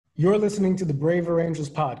You're listening to the Braver Angels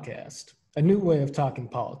podcast, a new way of talking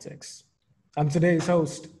politics. I'm today's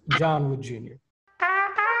host, John Wood Jr.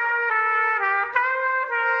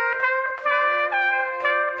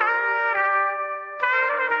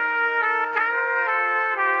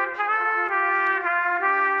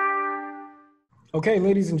 Okay,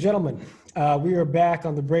 ladies and gentlemen, we are back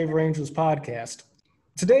on the Braver Angels podcast.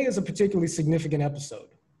 Today is a particularly significant episode,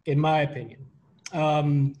 in my opinion.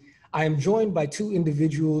 I am joined by two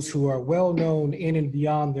individuals who are well known in and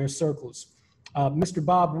beyond their circles, Mr.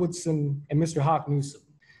 Bob Woodson and Mr. Hawk Newsome.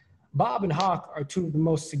 Bob and Hawk are two of the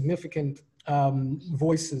most significant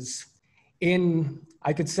voices in,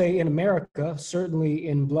 I could say, in America, certainly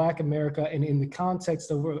in Black America, and in the context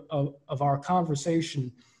of our conversation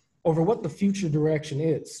over what the future direction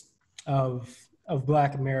is of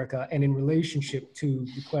Black America and in relationship to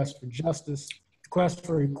the quest for justice, the quest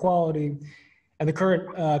for equality, and the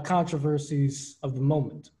current controversies of the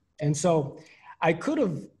moment. And so I could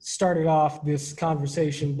have started off this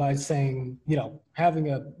conversation by saying, having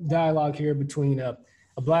a dialogue here between a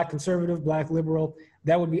Black conservative, Black liberal,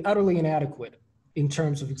 that would be utterly inadequate in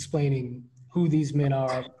terms of explaining who these men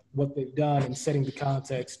are, what they've done, and setting the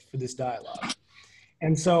context for this dialogue.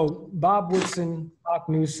 And so Bob Woodson, Hawk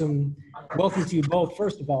Newsome, welcome to you both.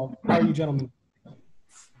 First of all, how are you gentlemen?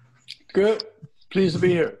 Good, pleased to be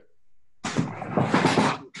here.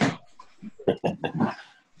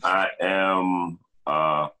 I am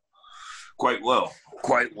quite well.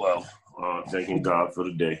 Thanking God for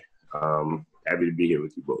the day. Happy to be here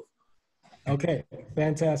with you both. Okay,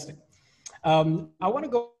 fantastic. I want to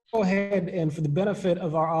go ahead and, for the benefit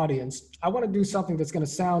of our audience, I want to do something that's going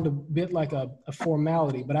to sound a bit like a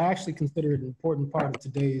formality, but I actually consider it an important part of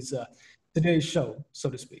today's show, so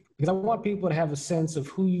to speak, because I want people to have a sense of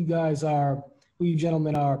who you guys are, who you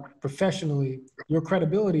gentlemen are professionally, your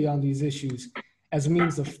credibility on these issues as a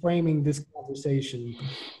means of framing this conversation,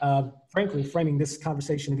 frankly, framing this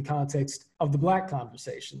conversation in the context of the Black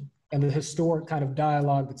conversation and the historic kind of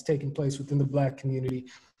dialogue that's taken place within the Black community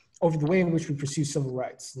over the way in which we pursue civil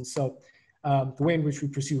rights. And so the way in which we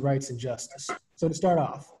pursue rights and justice. So to start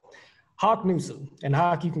off, Hawk Newsome, and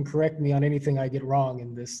Hawk, you can correct me on anything I get wrong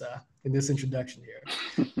in this introduction here.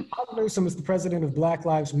 Hawk Newsome is the president of Black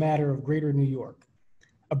Lives Matter of Greater New York.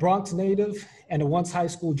 A Bronx native and a once high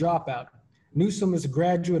school dropout, Newsome is a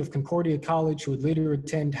graduate of Concordia College who would later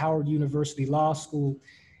attend Howard University Law School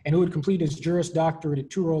and who would complete his Juris Doctorate at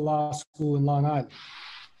Truro Law School in Long Island.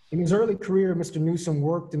 In his early career, Mr. Newsome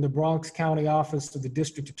worked in the Bronx County Office of the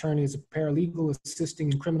District Attorney as a paralegal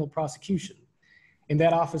assisting in criminal prosecution. In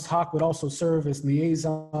that office, Hawk would also serve as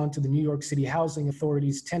liaison to the New York City Housing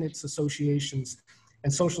Authority's tenants associations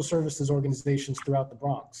and social services organizations throughout the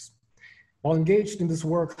Bronx. While engaged in this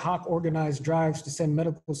work, Hawk organized drives to send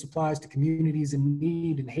medical supplies to communities in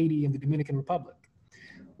need in Haiti and the Dominican Republic.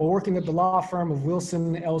 While working at the law firm of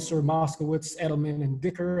Wilson, Elser, Moskowitz, Edelman, and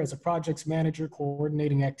Dicker as a projects manager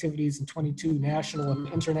coordinating activities in 22 national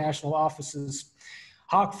and international offices,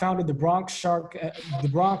 Hawk founded the Bronx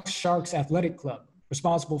Sharks Athletic Club,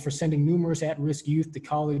 responsible for sending numerous at-risk youth to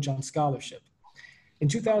college on scholarship. In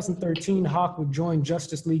 2013, Hawk would join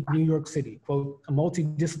Justice League New York City, quote, a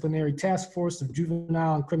multidisciplinary task force of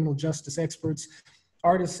juvenile and criminal justice experts,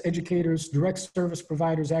 artists, educators, direct service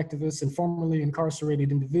providers, activists, and formerly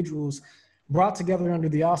incarcerated individuals brought together under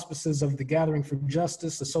the auspices of the Gathering for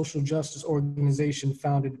Justice, a social justice organization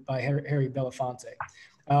founded by Harry Belafonte.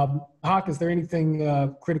 Hawk, is there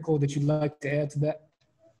anything critical that you'd like to add to that?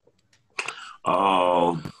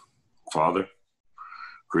 Father,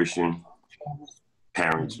 Christian,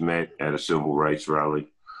 parents met at a civil rights rally.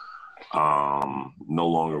 No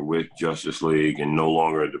longer with Justice League and no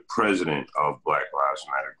longer the president of Black Lives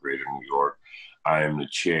Matter Greater New York. I am the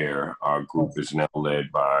chair. Our group is now led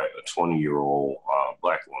by a 20-year-old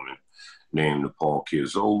Black woman named Nepal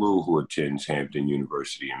Kiazolu, who attends Hampton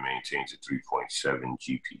University and maintains a 3.7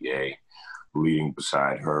 GPA. Leading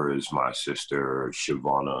beside her is my sister,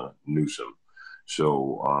 Shavana Newsome.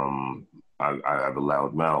 So I have a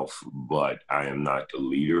loud mouth, but I am not the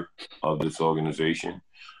leader of this organization.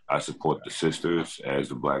 I support the sisters, as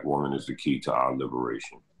the Black woman is the key to our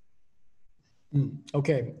liberation.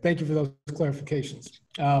 Okay, thank you for those clarifications.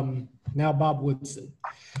 Now Bob Woodson.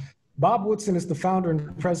 Bob Woodson is the founder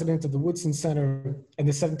and president of the Woodson Center and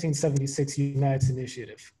the 1776 Unites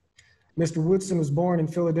Initiative. Mr. Woodson was born in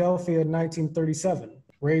Philadelphia in 1937,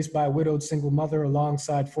 raised by a widowed single mother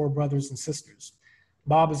alongside 4 brothers and sisters.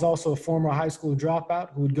 Bob is also a former high school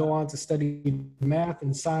dropout who would go on to study math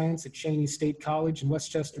and science at Cheyney State College in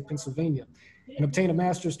Westchester, Pennsylvania, and obtain a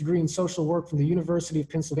master's degree in social work from the University of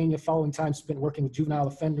Pennsylvania following time spent working with juvenile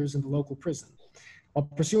offenders in the local prison. While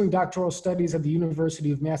pursuing doctoral studies at the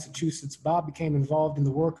University of Massachusetts, Bob became involved in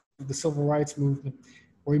the work of the Civil Rights Movement,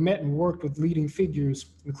 where he met and worked with leading figures,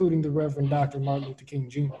 including the Reverend Dr. Martin Luther King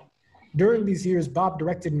Jr. During these years, Bob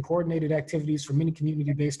directed and coordinated activities for many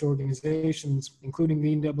community-based organizations, including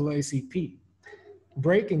the NAACP.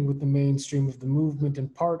 Breaking with the mainstream of the movement in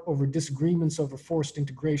part over disagreements over forced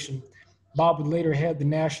integration, Bob would later head the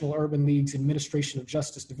National Urban League's Administration of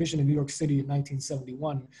Justice Division in New York City in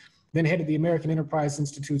 1971, then headed the American Enterprise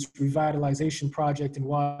Institute's Revitalization Project in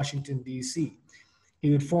Washington, D.C. He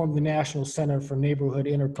would form the National Center for Neighborhood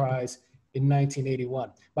Enterprise in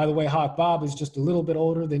 1981. By the way, Hawk, Bob is just a little bit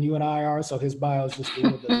older than you and I are, so his bio is just a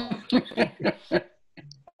little bit longer.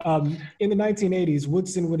 In the 1980s,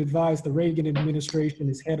 Woodson would advise the Reagan administration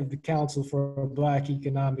as head of the Council for a Black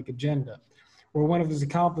Economic Agenda, where one of his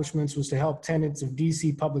accomplishments was to help tenants of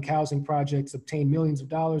DC public housing projects obtain millions of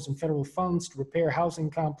dollars in federal funds to repair housing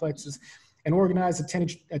complexes and organize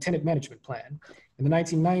a tenant management plan. In the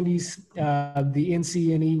 1990s, the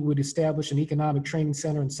NCNE would establish an economic training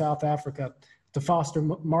center in South Africa to foster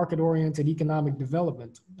market-oriented economic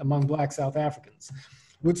development among Black South Africans.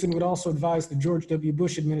 Woodson would also advise the George W.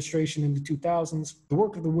 Bush administration in the 2000s. The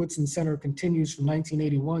work of the Woodson Center continues from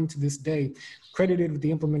 1981 to this day, credited with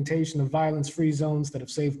the implementation of violence-free zones that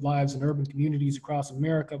have saved lives in urban communities across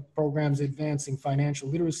America, programs advancing financial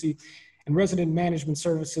literacy, and resident management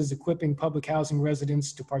services equipping public housing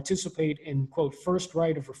residents to participate in, quote, first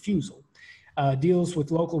right of refusal, deals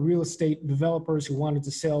with local real estate developers who wanted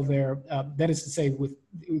to sell their, that is to say, with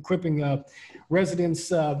equipping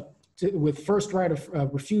residents with first right of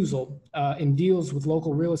refusal in deals with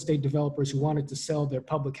local real estate developers who wanted to sell their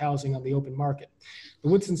public housing on the open market. The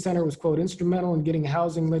Woodson Center was, quote, instrumental in getting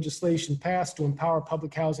housing legislation passed to empower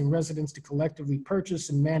public housing residents to collectively purchase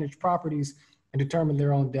and manage properties and determine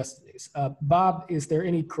their own destinies. Bob, is there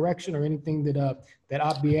any correction or anything that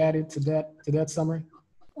ought to be added to that summary?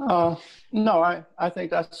 No, I think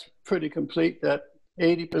that's pretty complete, that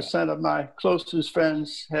 80% of my closest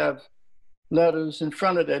friends have letters in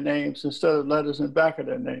front of their names instead of letters in back of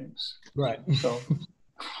their names. Right. So,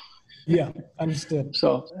 yeah, understood.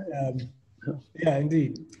 So, yeah,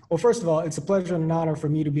 indeed. Well, first of all, it's a pleasure and an honor for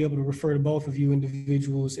me to be able to refer to both of you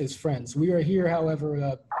individuals as friends. We are here,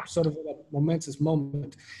 however, sort of a momentous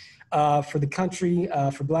moment for the country,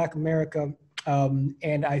 for Black America.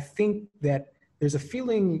 And I think that there's a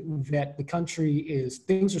feeling that the country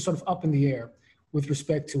things are sort of up in the air with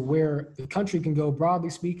respect to where the country can go, broadly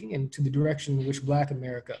speaking, and to the direction in which Black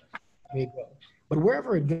America may go. But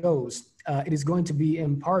wherever it goes, it is going to be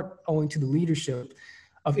in part owing to the leadership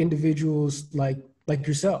of individuals like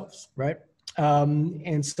yourselves, right?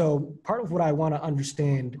 And so part of what I want to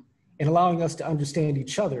understand, and allowing us to understand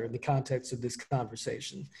each other in the context of this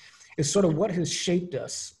conversation, is sort of what has shaped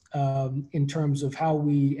us in terms of how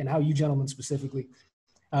we, and how you gentlemen specifically,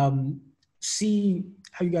 see,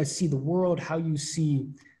 how you guys see the world, how you see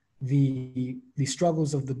the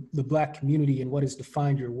struggles of the Black community and what has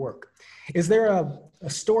defined your work. Is there a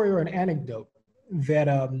story or an anecdote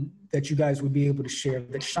that you guys would be able to share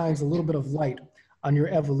that shines a little bit of light on your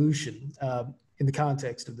evolution in the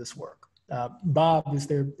context of this work? Bob, is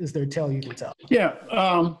there a tale you can tell? Yeah,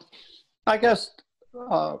 I guess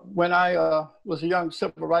when I was a young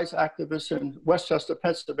civil rights activist in Westchester,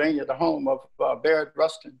 Pennsylvania, the home of Barrett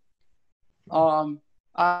Rustin,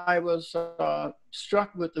 I was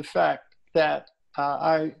struck with the fact that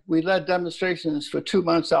we led demonstrations for 2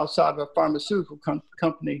 months outside of a pharmaceutical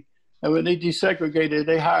company. And when they desegregated,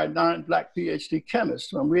 they hired 9 Black PhD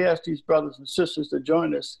chemists. When we asked these brothers and sisters to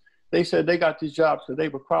join us, they said they got these jobs because they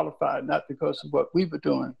were qualified, not because of what we were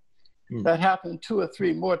doing. That happened 2 or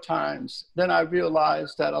 3 more times. Then I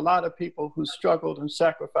realized that a lot of people who struggled and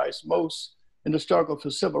sacrificed most in the struggle for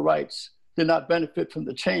civil rights did not benefit from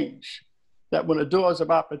the change. That when the doors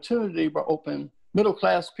of opportunity were open,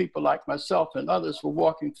 middle-class people like myself and others were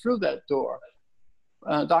walking through that door.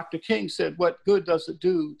 Dr. King said, what good does it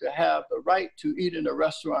do to have the right to eat in a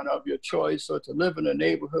restaurant of your choice or to live in a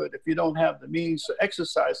neighborhood if you don't have the means to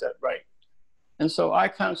exercise that right? And so I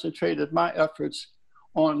concentrated my efforts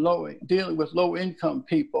on dealing with low-income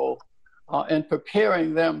people and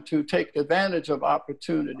preparing them to take advantage of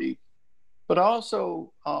opportunity, but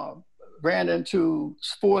also ran into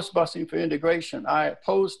forced busing for integration. I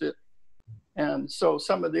opposed it. And so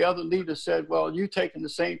some of the other leaders said, well, you're taking the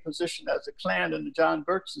same position as the Klan and the John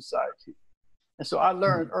Birch Society. And so I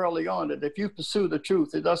learned early on that if you pursue the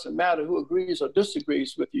truth, it doesn't matter who agrees or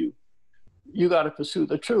disagrees with you, you got to pursue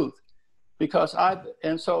the truth. Because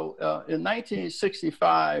in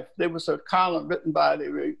 1965, there was a column written by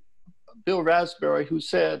Bill Raspberry who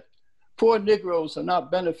said, poor Negroes are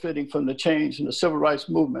not benefiting from the change in the civil rights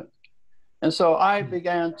movement. And so I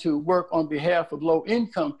began to work on behalf of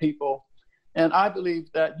low-income people. And I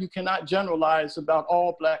believe that you cannot generalize about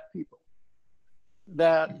all Black people,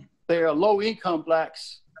 that there are low-income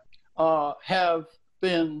Blacks have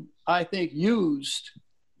been, I think, used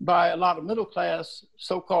by a lot of middle-class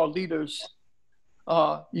so-called leaders,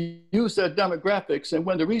 use their demographics, and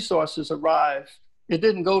when the resources arrive, it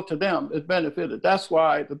didn't go to them, it benefited. That's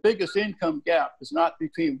why the biggest income gap is not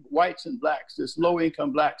between whites and Blacks, it's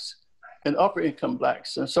low-income Blacks and upper-income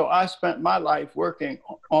Blacks. And so I spent my life working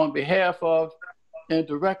on behalf of and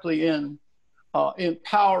directly in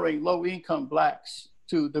empowering low-income Blacks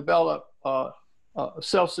to develop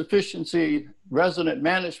self-sufficiency, resident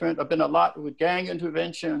management. I've been a lot with gang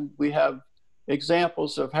intervention. We have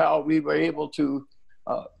examples of how we were able to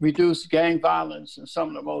reduce gang violence in some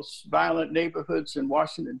of the most violent neighborhoods in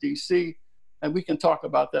Washington, D.C., and we can talk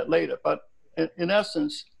about that later. But in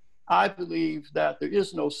essence, I believe that there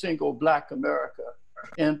is no single Black America,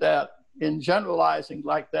 and that in generalizing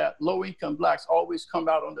like that, low-income Blacks always come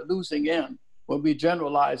out on the losing end when we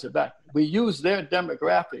generalize it back. We use their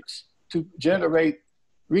demographics to generate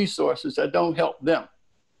resources that don't help them.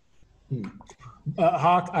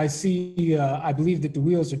 Hawk, I see, I believe that the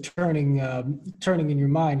wheels are turning in your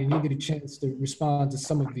mind, and you get a chance to respond to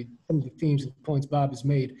some of the themes and points Bob has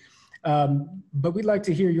made. But we'd like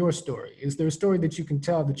to hear your story. Is there a story that you can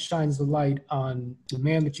tell that shines the light on the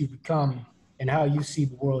man that you've become and how you see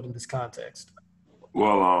the world in this context?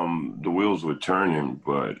 Well, the wheels were turning,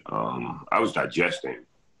 but I was digesting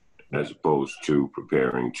as opposed to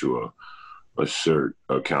preparing to assert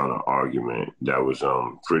a counter argument that was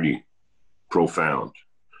pretty profound.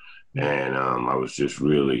 And I was just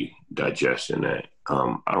really digesting that.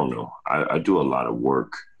 I don't know. I do a lot of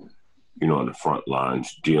work, you know, on the front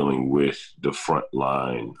lines, dealing with the front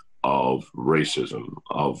line of racism,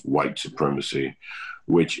 of white supremacy,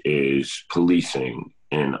 which is policing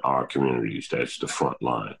in our communities. That's the front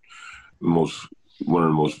line, one of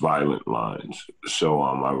the most violent lines. So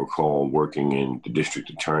I recall working in the district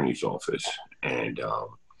attorney's office, and I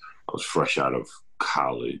was fresh out of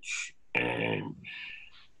college, and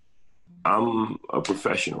I'm a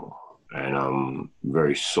professional and I'm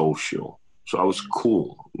very social. So I was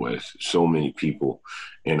cool with so many people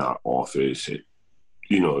in our office.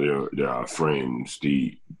 You know, they're our friends.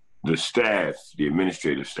 The staff, the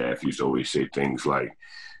administrative staff used to always say things like,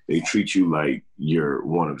 they treat you like you're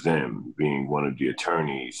one of them, being one of the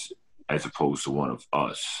attorneys, as opposed to one of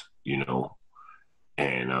us, you know?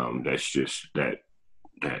 And that's just that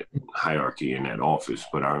hierarchy in that office.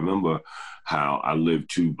 But I remember how I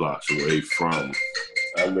lived 2 blocks away.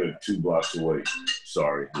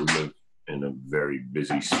 Sorry, we live in a very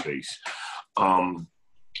busy space. I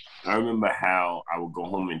remember how I would go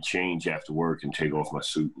home and change after work and take off my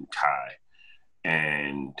suit and tie.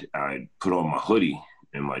 And I'd put on my hoodie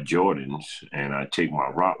and my Jordans, and I'd take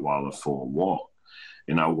my Rottweiler for a walk.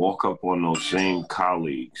 And I walk up on those same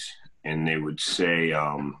colleagues, and they would say,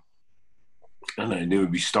 and they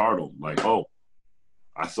would be startled, like, oh,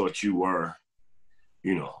 I thought you were,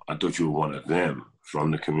 you know, I thought you were one of them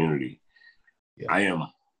from the community. Yeah. I am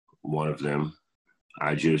one of them.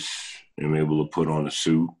 I just am able to put on a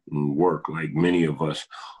suit and work like many of us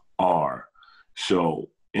are. So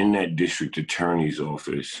in that district attorney's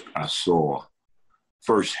office, I saw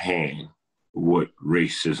firsthand what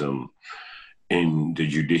racism in the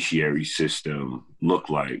judiciary system looked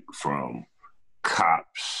like, from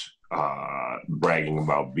cops bragging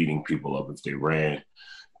about beating people up if they ran,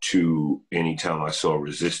 to anytime I saw a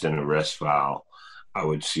resistant arrest file, I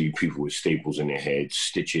would see people with staples in their heads,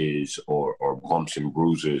 stitches, or bumps and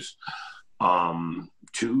bruises,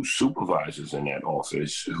 to supervisors in that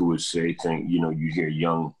office who would say, you hear a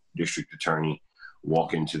young district attorney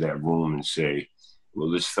walk into that room and say, well,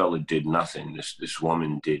 this fella did nothing. This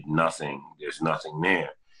woman did nothing. There's nothing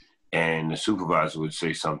there. And the supervisor would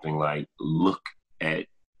say something like, look at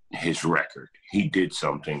his record. He did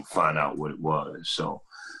something, find out what it was. So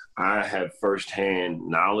I have firsthand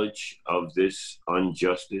knowledge of this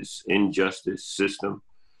injustice system.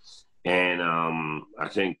 And I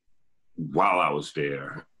think while I was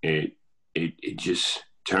there, it just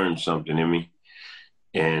turned something in me.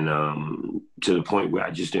 And to the point where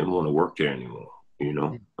I just didn't want to work there anymore. You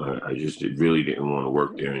know, I just really didn't want to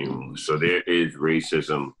work there anymore. So there is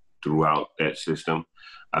racism throughout that system.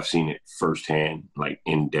 I've seen it firsthand, like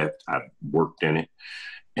in depth. I've worked in it.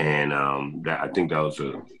 And I think that was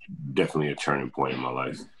definitely a turning point in my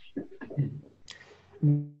life.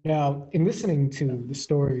 Now, in listening to the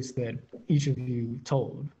stories that each of you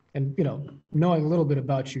told, and, knowing a little bit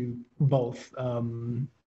about you both,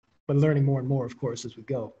 but learning more and more, of course, as we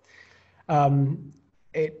go.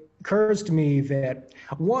 It occurs to me that,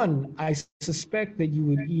 one, I suspect that you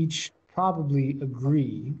would each probably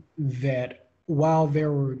agree that while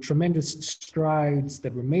there were tremendous strides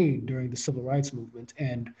that were made during the civil rights movement,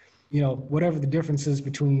 and whatever the differences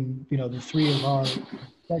between the three of our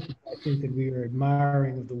perspectives, I think that we are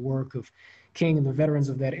admiring of the work of King and the veterans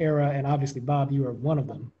of that era, and obviously Bob, you are one of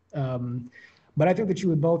them. But I think that you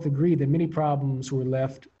would both agree that many problems were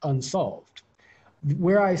left unsolved.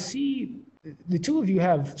 Where I see the two of you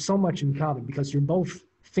have so much in common, because you're both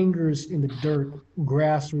fingers in the dirt,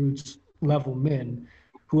 grassroots level men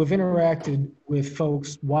who have interacted with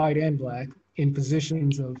folks, white and black, in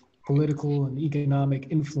positions of political and economic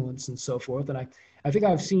influence and so forth. And I think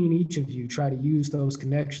I've seen each of you try to use those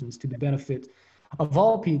connections to the benefit of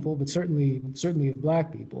all people, but certainly of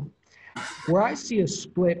black people. Where I see a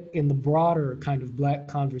split in the broader kind of black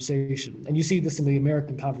conversation, and you see this in the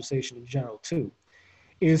American conversation in general too,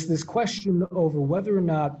 is this question over whether or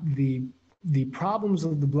not the problems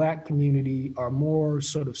of the black community are more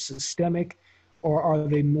sort of systemic, or are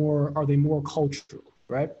they more cultural,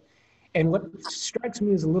 right? And what strikes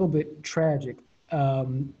me as a little bit tragic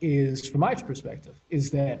is, from my perspective,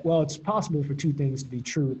 is that, well, it's possible for two things to be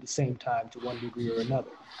true at the same time to one degree or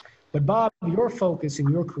another. But Bob, your focus in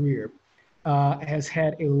your career has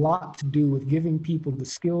had a lot to do with giving people the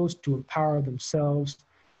skills to empower themselves,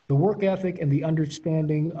 the work ethic and the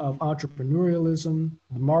understanding of entrepreneurialism,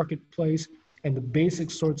 the marketplace, and the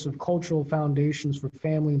basic sorts of cultural foundations for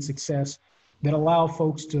family and success that allow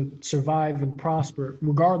folks to survive and prosper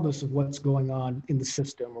regardless of what's going on in the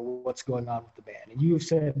system or what's going on with the band. And you have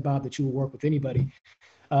said, Bob, that you will work with anybody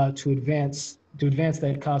to advance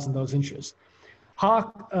that cause and those interests.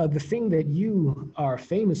 Hawk, the thing that you are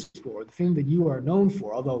famous for, the thing that you are known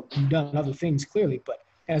for, although you've done other things clearly, but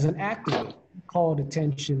as an activist, called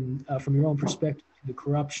attention from your own perspective to the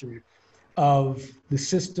corruption of the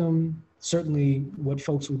system, certainly what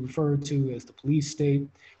folks would refer to as the police state,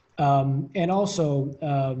 and also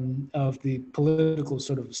of the political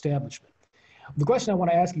sort of establishment. The question I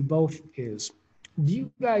want to ask you both is, do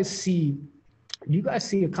you guys see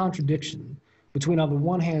a contradiction between, on the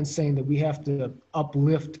one hand, saying that we have to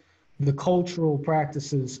uplift the cultural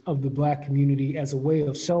practices of the black community as a way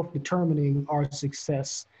of self-determining our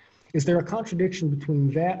success? Is there a contradiction between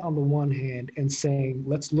that on the one hand and saying,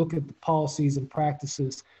 let's look at the policies and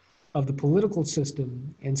practices of the political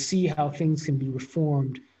system and see how things can be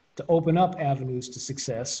reformed to open up avenues to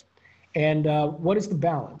success? And what is the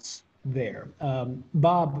balance there?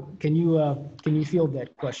 Bob, can you field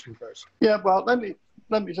that question first? Yeah, well, let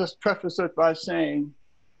me just preface it by saying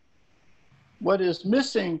what is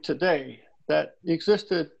missing today that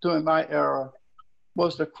existed during my era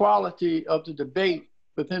was the quality of the debate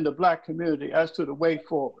within the black community as to the way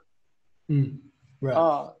forward.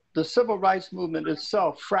 Right. The civil rights movement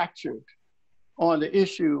itself fractured on the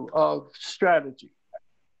issue of strategy.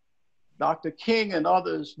 Dr. King and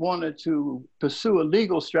others wanted to pursue a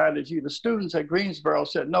legal strategy. The students at Greensboro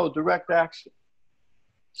said, no, direct action.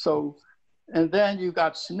 So, and then you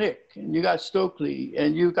got SNCC, and you got Stokely,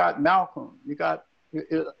 and you got Malcolm, you got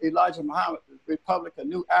Elijah Muhammad, the Republic of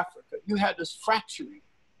New Africa. You had this fracturing,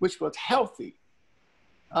 which was healthy.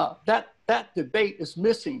 That debate is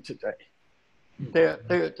missing today.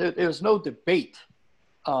 There's no debate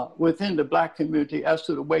within the black community as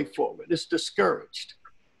to the way forward. It's discouraged.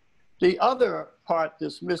 The other part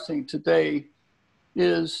that's missing today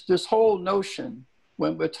is this whole notion,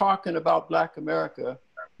 when we're talking about Black America,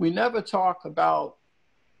 we never talk about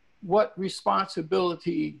what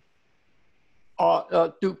responsibility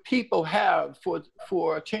do people have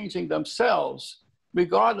for changing themselves,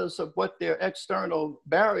 regardless of what their external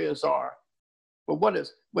barriers are. But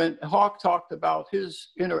when Hawk talked about his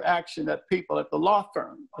interaction at people at the law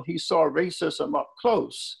firm, and he saw racism up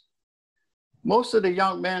close, most of the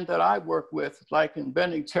young men that I work with, like in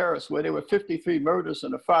Benning Terrace, where there were 53 murders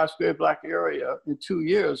in the 5 square block area in 2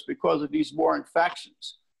 years because of these warring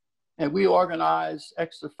factions. And we organized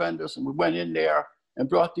ex-offenders, and we went in there and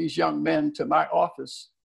brought these young men to my office.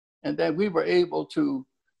 And then we were able to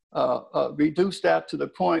reduce that to the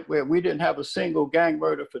point where we didn't have a single gang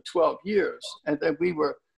murder for 12 years. And then we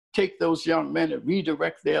were take those young men and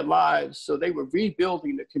redirect their lives so they were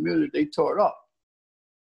rebuilding the community they tore up.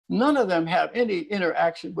 None of them have any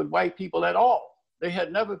interaction with white people at all. They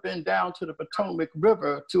had never been down to the Potomac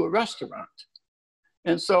River to a restaurant.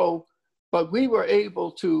 And so, but we were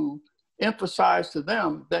able to emphasize to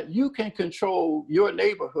them that you can control your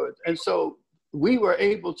neighborhood. And so we were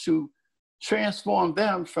able to transform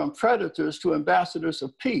them from predators to ambassadors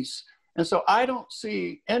of peace. And so I don't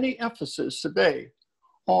see any emphasis today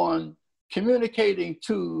on communicating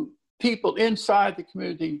to people inside the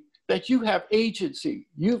community that you have agency,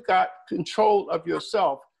 you've got control of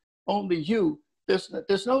yourself, only you.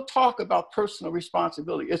 There's no talk about personal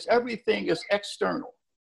responsibility. It's everything is external.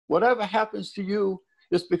 Whatever happens to you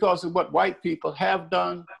is because of what white people have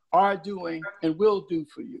done, are doing, and will do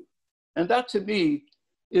for you. And that to me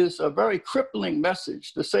is a very crippling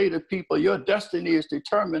message to say to people, your destiny is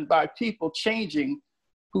determined by people changing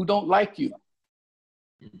who don't like you.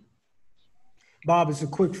 Bob, as a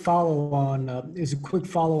quick follow-on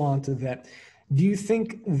to that, do you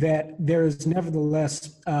think that there is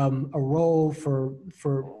nevertheless a role for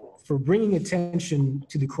bringing attention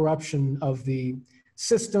to the corruption of the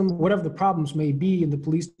system, whatever the problems may be in the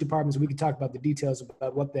police departments? We can talk about the details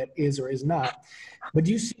about what that is or is not. But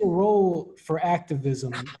do you see a role for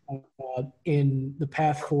activism in the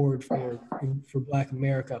path forward for Black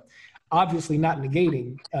America? Obviously not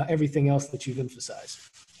negating everything else that you've emphasized.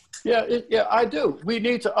 Yeah, I do. We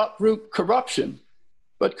need to uproot corruption.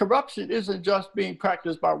 But corruption isn't just being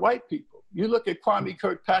practiced by white people. You look at Kwame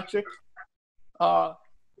Kirkpatrick,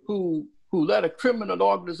 who led a criminal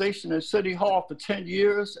organization in City Hall for 10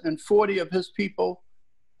 years, and 40 of his people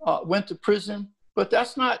went to prison. But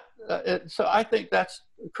that's not, so I think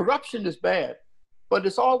corruption is bad, but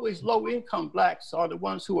it's always low-income Blacks are the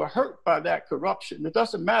ones who are hurt by that corruption. It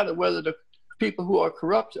doesn't matter whether the people who are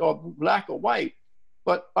corrupt are Black or white,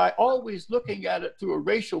 but by always looking at it through a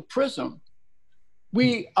racial prism,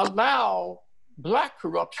 we allow Black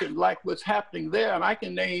corruption like what's happening there. And I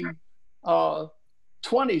can name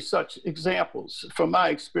 20 such examples from my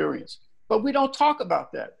experience, but we don't talk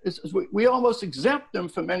about that. We almost exempt them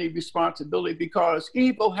from any responsibility because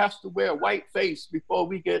evil has to wear a white face before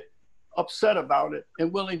we get upset about it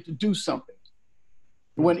and willing to do something.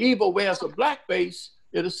 When evil wears a Black face,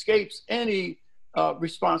 it escapes any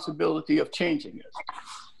responsibility of changing it.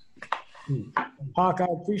 Hawk, I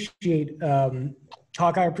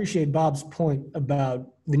appreciate Bob's point about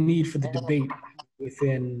the need for the debate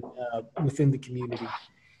within the community.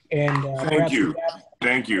 And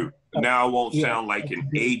Thank you. Now I won't sound like an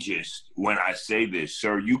ageist when I say this,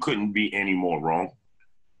 sir. You couldn't be any more wrong.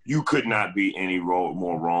 You could not be any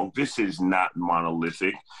more wrong. This is not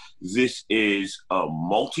monolithic. This is a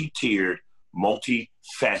multi-tiered,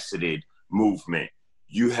 multifaceted movement.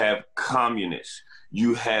 You have communists,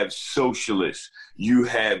 you have socialists, you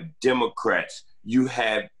have Democrats, you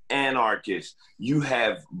have anarchists, you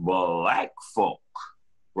have Black folk,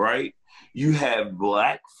 right? You have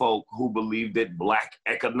Black folk who believe that Black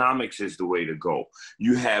economics is the way to go.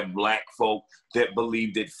 You have Black folk that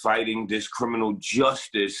believe that fighting this criminal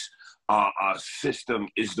justice system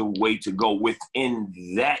is the way to go. Within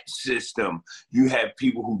that system, you have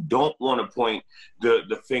people who don't want to point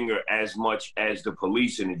the finger as much as the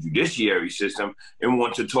police and the judiciary system and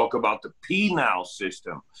want to talk about the penal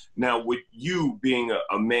system. Now, with you being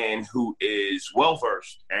a man who is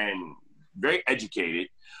well-versed and very educated,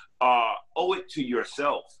 owe it to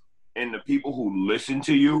yourself and the people who listen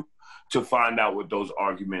to you to find out what those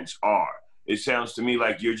arguments are. It sounds to me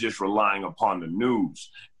like you're just relying upon the news,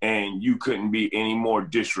 and you couldn't be any more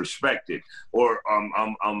disrespected or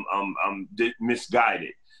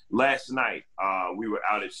misguided. Last night, we were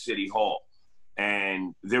out at City Hall,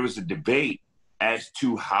 and there was a debate as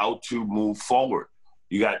to how to move forward.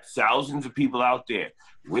 You got thousands of people out there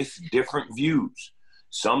with different views.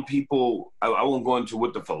 Some people, I won't go into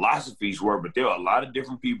what the philosophies were, but there are a lot of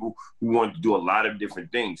different people who want to do a lot of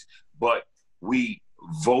different things. But we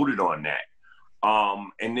voted on that.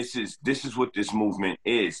 And this is what this movement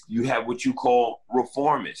is. You have what you call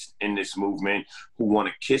reformists in this movement who want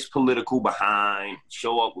to kiss political behind,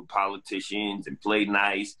 show up with politicians and play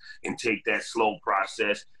nice and take that slow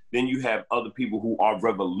process. Then you have other people who are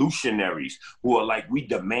revolutionaries who are like, we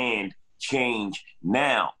demand change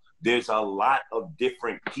now. There's a lot of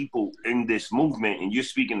different people in this movement, and you're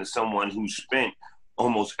speaking to someone who spent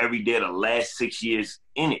almost every day of the last 6 years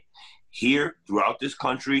in it, here, throughout this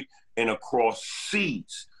country, and across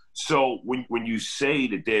seas. So when you say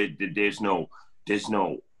that there's no, it's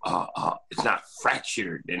not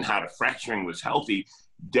fractured and how the fracturing was healthy,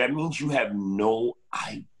 that means you have no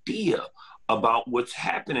idea about what's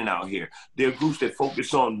happening out here. There are groups that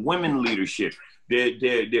focus on women leadership. There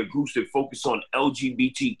are groups that focus on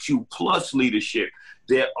LGBTQ plus leadership.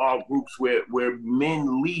 There are groups where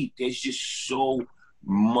men lead. There's just so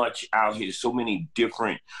much out here, so many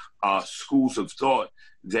different schools of thought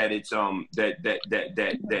that it's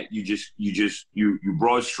that you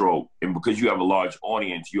broad stroke, and because you have a large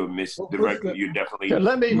audience, you're misdirected. You're definitely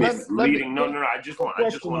misleading. No. I just want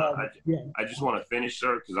to finish,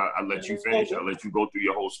 sir, because I let you finish. I let you go through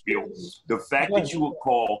your whole spiel. The fact that you would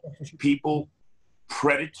call people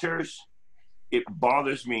predators, it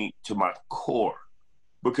bothers me to my core,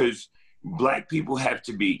 because Black people have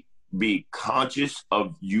to be conscious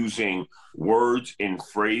of using words and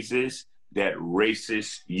phrases that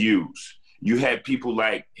racists use. You had people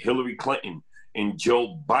like Hillary Clinton and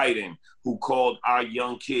Joe Biden who called our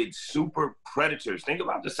young kids super predators. Think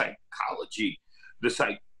about the psychology. The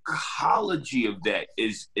psychology of that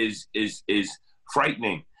is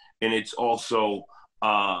frightening, and it's also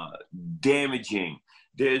damaging.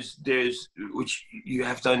 There's which you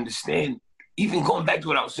have to understand. Even going back to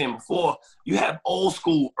what I was saying before, you have old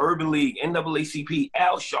school Urban League, NAACP,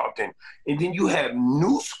 Al Sharpton, and then you have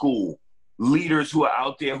new school leaders who are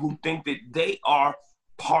out there who think that they are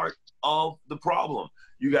part of the problem.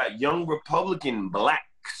 You got young Republican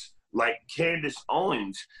Blacks like Candace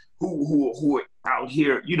Owens who are out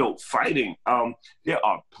here, fighting. There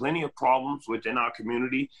are plenty of problems within our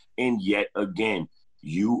community, and yet again,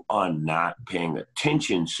 you are not paying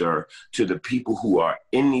attention, sir, to the people who are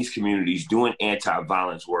in these communities doing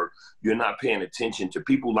anti-violence work. You're not paying attention to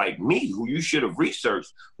people like me, who you should have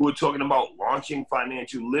researched, who are talking about launching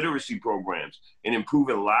financial literacy programs and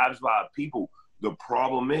improving lives by our people. The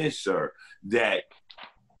problem is, sir, that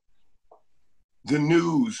the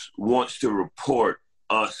news wants to report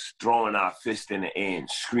us throwing our fist in the air and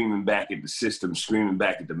screaming back at the system, screaming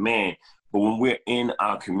back at the man. But when we're in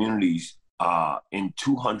our communities, in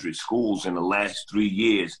 200 schools in the last 3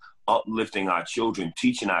 years, uplifting our children,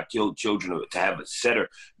 teaching our children to have a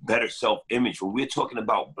better self-image. When we're talking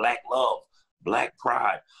about Black love, Black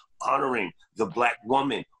pride, honoring the Black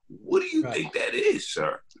woman, what do you think that is,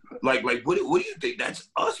 sir? Like what do you think? That's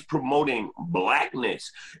us promoting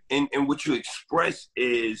Blackness. And what you express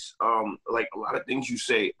is, like a lot of things you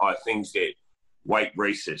say are things that white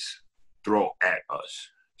racists throw at us.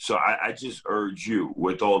 So I just urge you,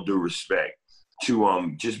 with all due respect,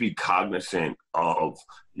 to just be cognizant of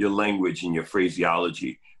your language and your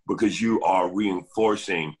phraseology, because you are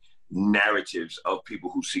reinforcing narratives of people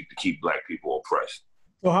who seek to keep Black people oppressed.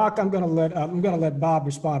 So, Hawk, I'm gonna let Bob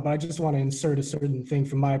respond, but I just want to insert a certain thing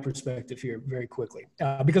from my perspective here very quickly,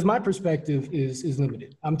 because my perspective is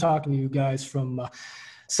limited. I'm talking to you guys from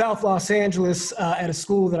South Los Angeles, at a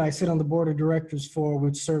school that I sit on the board of directors for,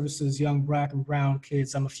 which services young Black and brown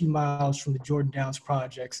kids. I'm a few miles from the Jordan Downs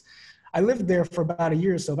projects. I lived there for about a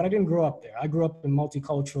year or so, but I didn't grow up there. I grew up in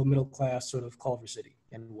multicultural, middle class sort of Culver City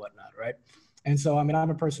and whatnot, right? And so, I'm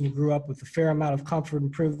a person who grew up with a fair amount of comfort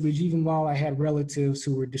and privilege, even while I had relatives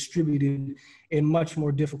who were distributed in much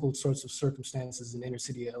more difficult sorts of circumstances in inner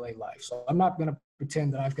city LA life. So I'm not gonna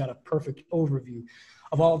pretend that I've got a perfect overview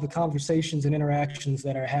of all the conversations and interactions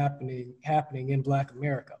that are happening in Black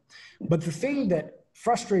America. But the thing that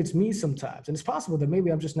frustrates me sometimes, and it's possible that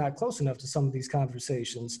maybe I'm just not close enough to some of these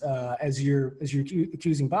conversations, as you're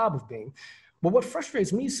accusing Bob of being. But what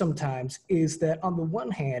frustrates me sometimes is that, on the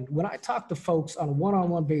one hand, when I talk to folks on a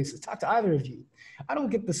one-on-one basis, talk to either of you, I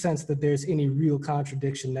don't get the sense that there's any real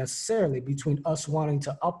contradiction necessarily between us wanting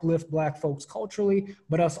to uplift Black folks culturally,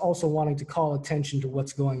 but us also wanting to call attention to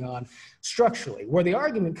what's going on structurally. Where the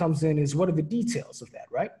argument comes in is, what are the details of that,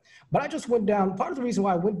 right? But I just went down, part of the reason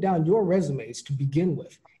why I went down your resumes to begin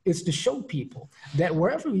with is to show people that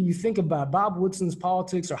wherever you think about Bob Woodson's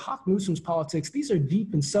politics or Hawk Newsome's politics, these are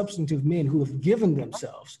deep and substantive men who have given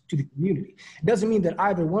themselves to the community. It doesn't mean that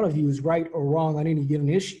either one of you is right or wrong on any given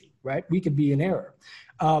issue, right? We could be in error.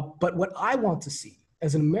 But what I want to see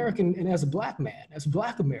as an American and as a Black man, as a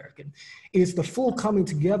Black American, is the full coming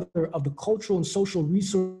together of the cultural and social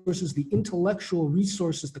resources, the intellectual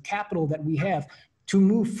resources, the capital that we have to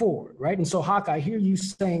move forward, right? And so, Hawk, I hear you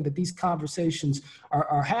saying that these conversations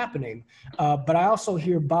are happening, but I also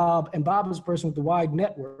hear Bob, and Bob is a person with the wide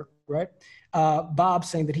network, right? Bob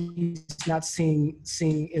saying that he's not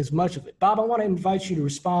seeing as much of it. Bob, I want to invite you to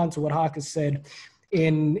respond to what Hawk has said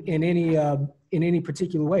in any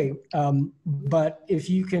particular way. But if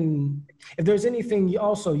there's anything you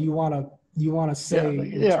want to say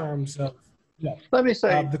in terms of, let me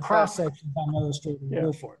say the cross section I'm illustrating,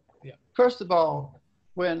 go for it. First of all,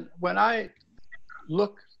 when I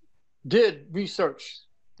did research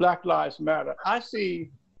Black Lives Matter, I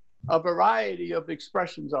see a variety of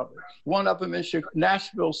expressions of it. One of them is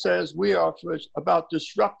Nashville says we are about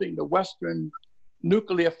disrupting the Western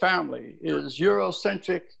nuclear family, is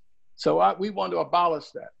Eurocentric. So we want to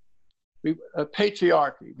abolish that.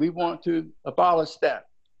 Patriarchy, we want to abolish that.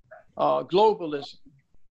 globalism.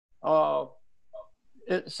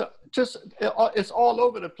 It's all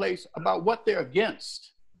over the place about what they're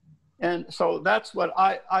against. And so that's what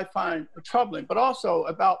I find troubling, but also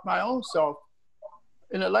about my own self.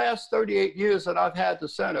 In the last 38 years that I've had the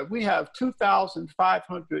center, we have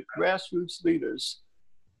 2,500 grassroots leaders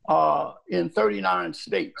in 39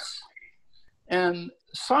 states. And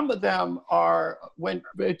some of them are, when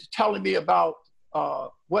they're telling me about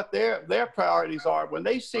what their priorities are, when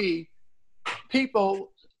they see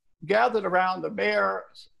people gathered around the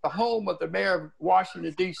home of the mayor of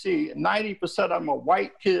Washington, D.C., and 90% of them are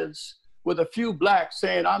white kids with a few blacks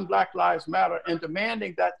saying, "I'm Black Lives Matter," and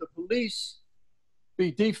demanding that the police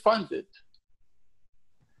be defunded.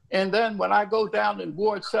 And then when I go down in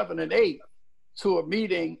Ward 7 and 8 to a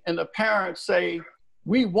meeting and the parents say,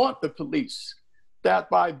 "We want the police," that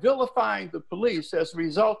by vilifying the police has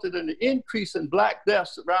resulted in an increase in Black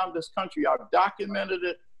deaths around this country. I've documented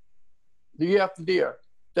it year after year,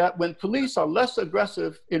 that when police are less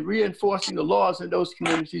aggressive in reinforcing the laws in those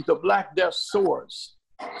communities, the Black death soars.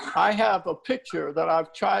 I have a picture that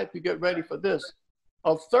I've tried to get ready for this,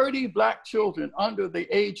 of 30 Black children under the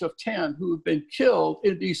age of 10 who have been killed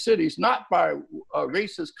in these cities, not by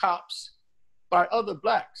racist cops, by other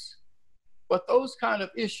Blacks. But those kind of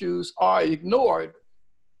issues are ignored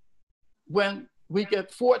when we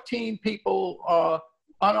get 14 people,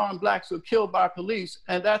 unarmed Blacks who are killed by police,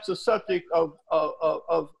 and that's a subject of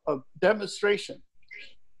demonstration.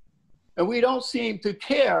 And we don't seem to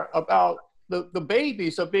care about the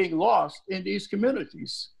babies are being lost in these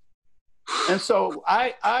communities. And so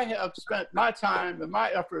I have spent my time and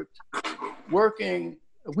my effort working.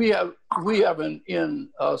 We have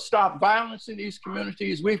stopped violence in these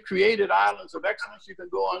communities. We've created islands of excellence. You can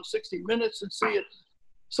go on 60 Minutes and see it.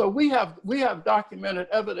 So we have documented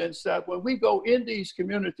evidence that when we go in these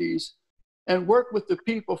communities and work with the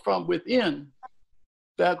people from within,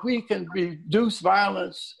 that we can reduce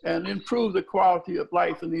violence and improve the quality of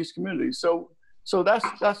life in these communities. So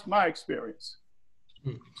that's my experience.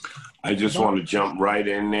 I just want to jump right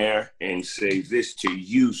in there and say this to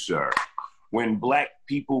you, sir. When Black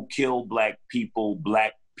people kill Black people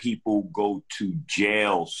go to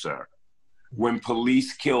jail, sir. When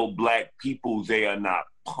police kill Black people, they are not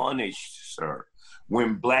punished, sir.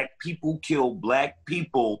 When Black people kill Black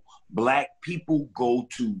people go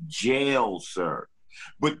to jail, sir.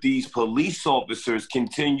 But these police officers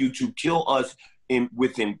continue to kill us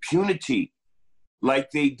with impunity,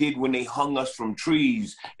 like they did when they hung us from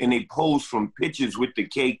trees and they posed from pictures with the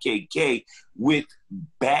KKK with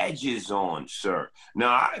badges on, sir.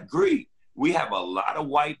 Now, I agree. We have a lot of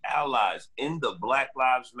white allies in the Black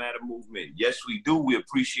Lives Matter movement. Yes, we do. We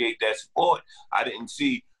appreciate that support. I didn't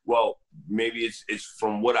see, well, maybe it's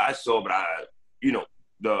from what I saw, but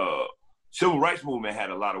the civil rights movement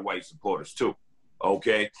had a lot of white supporters too.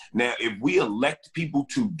 Okay. Now, if we elect people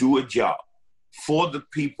to do a job for the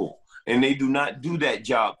people, and they do not do that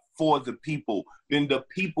job for the people, then the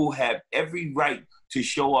people have every right to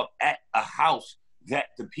show up at a house that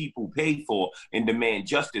the people pay for and demand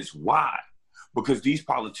justice. Why? Because these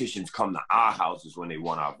politicians come to our houses when they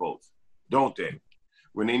want our votes, don't they?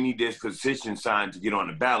 When they need their position signed to get on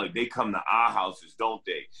the ballot, they come to our houses, don't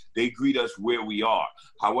they? They greet us where we are.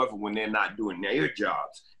 However, when they're not doing their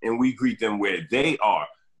jobs and we greet them where they are,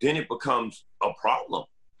 then it becomes a problem.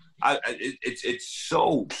 It's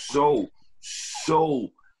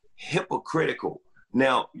so hypocritical.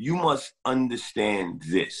 Now, you must understand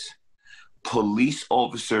this. Police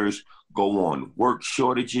officers go on work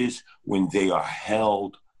shortages when they are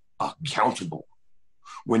held accountable.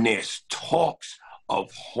 When there's talks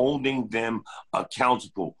of holding them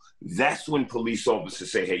accountable, that's when police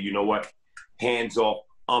officers say, hey, you know what? Hands off,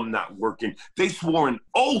 I'm not working. They swore an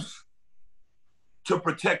oath to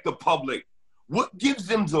protect the public. What gives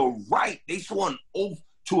them the right? They swore an oath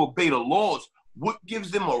to obey the laws. What gives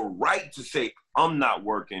them a right to say, I'm not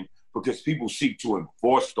working because people seek to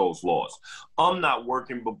enforce those laws? I'm not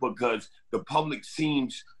working, but because the public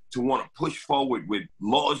seems to want to push forward with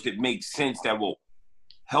laws that make sense that will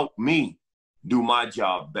help me do my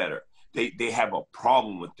job better. They have a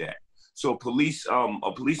problem with that. So a police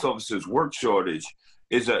officer's work shortage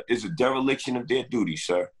is a dereliction of their duty,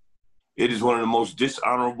 sir. It is one of the most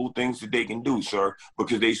dishonorable things that they can do, sir,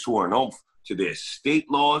 because they swore an oath to their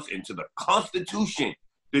state laws and to the Constitution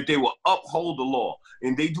that they will uphold the law.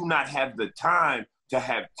 And they do not have the time to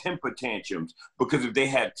have temper tantrums, because if they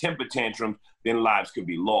have temper tantrums, then lives could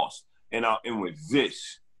be lost. And with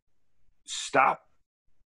this, stop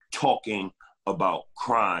talking about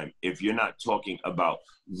crime if you're not talking about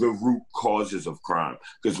the root causes of crime.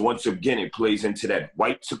 Because once again, it plays into that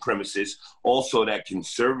white supremacist, also that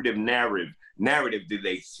conservative narrative that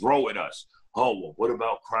they throw at us. Oh, well, what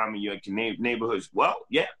about crime in your neighborhoods? Well,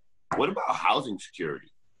 yeah. What about housing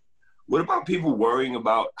security? What about people worrying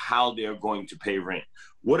about how they're going to pay rent?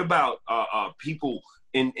 What about people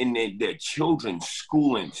in their children's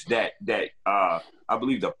schoolings that I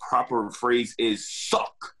believe the proper phrase is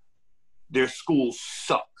suck? Their schools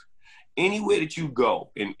suck. Anywhere that you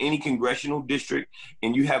go in any congressional district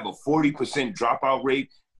and you have a 40% dropout rate,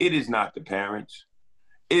 it is not the parents.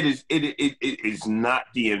 It is not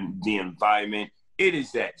the environment. It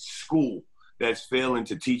is that school that's failing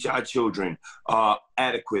to teach our children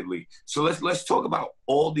adequately. So let's talk about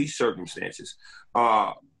all these circumstances.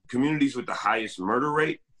 Communities with the highest murder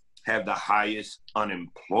rate have the highest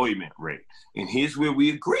unemployment rate. And here's where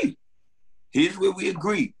we agree.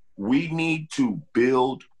 We need to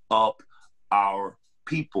build up our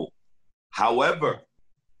people. However,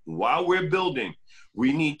 while we're building,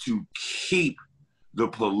 we need to keep the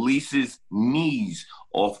police's knees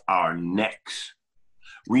off our necks.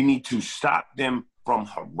 We need to stop them from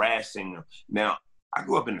harassing them. Now, I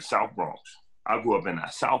grew up in the South Bronx.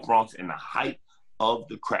 in the height of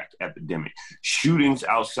the crack epidemic. Shootings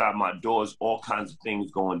outside my doors, all kinds of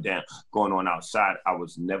things going on outside. I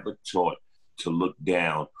was never taught to look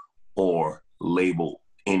down or label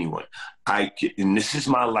anyone. And this is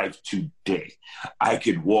my life today. I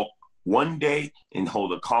could walk one day and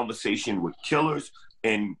hold a conversation with killers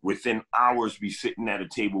and within hours be sitting at a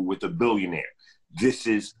table with a billionaire. This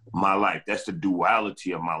is my life. That's the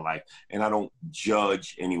duality of my life. And I don't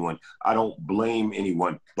judge anyone. I don't blame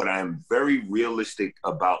anyone, but I am very realistic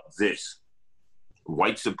about this.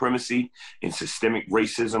 White supremacy and systemic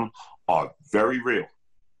racism are very real.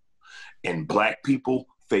 And Black people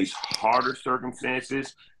face harder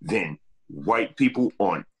circumstances than white people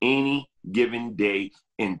on any given day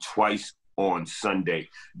and twice on Sunday.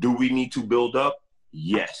 Do we need to build up?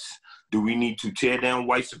 Yes. Do we need to tear down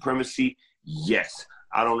white supremacy? Yes.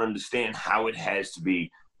 I don't understand how it has to be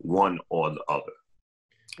one or the other.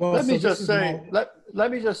 Well, let me just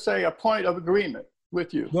say a point of agreement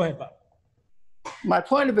with you. Go ahead, Bob. My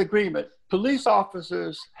point of agreement, police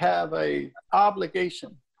officers have a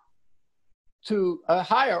obligation a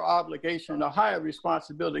higher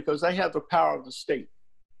responsibility because they have the power of the state.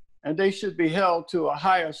 And they should be held to a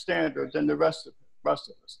higher standard than the rest of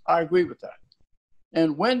us. I agree with that.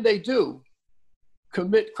 And when they do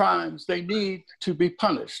commit crimes, they need to be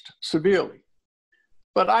punished severely.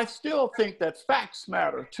 But I still think that facts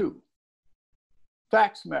matter too.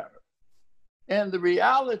 Facts matter. And the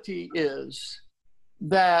reality is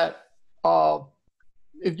that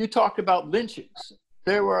if you talk about lynchings,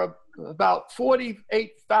 there were about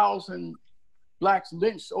 48,000 Blacks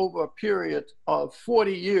lynched over a period of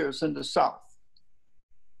 40 years in the South.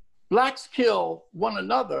 Blacks kill one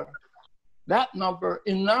another, that number,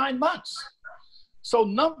 in 9 months. So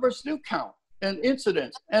numbers do count, and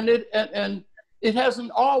incidents, and it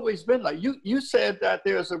hasn't always been like you said that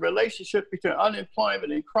there's a relationship between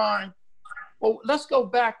unemployment and crime. Well, let's go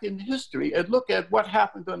back in history and look at what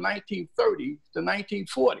happened in 1930 to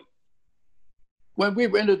 1940, when we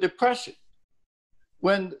were in the Depression,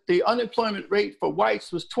 when the unemployment rate for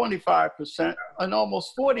whites was 25% and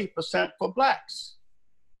almost 40% for Blacks,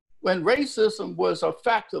 when racism was a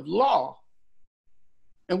fact of law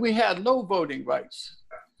and we had no voting rights.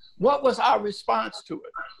 What was our response to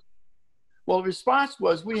it? Well, the response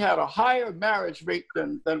was we had a higher marriage rate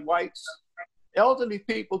than whites. Elderly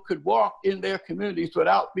people could walk in their communities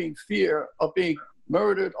without being fear of being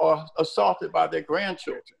murdered or assaulted by their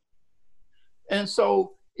grandchildren. And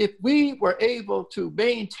so if we were able to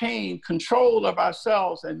maintain control of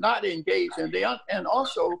ourselves and not engage in and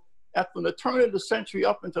also from the turn of the century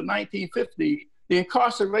up into 1950, the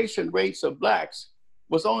incarceration rates of Blacks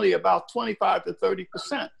was only about 25 to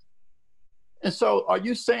 30%. And so are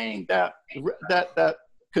you saying that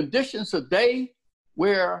conditions today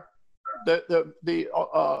where we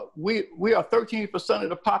are 13% of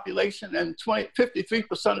the population and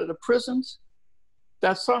 53% of the prisons,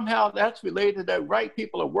 that somehow that's related that white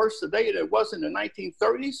people are worse today than it was in the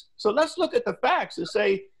 1930s? So let's look at the facts and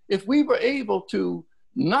say, if we were able to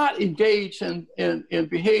not engage in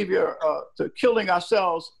behavior to killing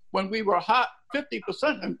ourselves when we were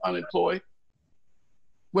 50% unemployed,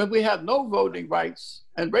 when we had no voting rights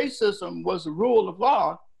and racism was the rule of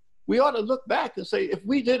law, we ought to look back and say, if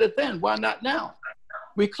we did it then, why not now?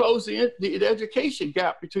 We closed the education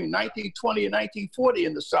gap between 1920 and 1940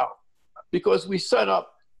 in the South because we set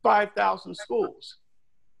up 5,000 schools.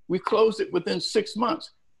 We closed it within 6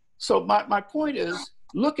 months. So my point is,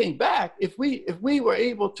 looking back, if we were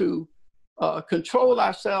able to control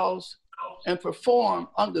ourselves and perform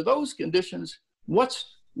under those conditions,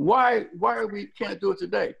 why we can't do it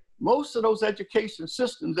today? Most of those education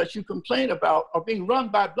systems that you complain about are being run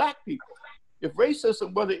by Black people. If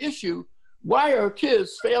racism were the issue, why are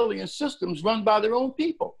kids failing in systems run by their own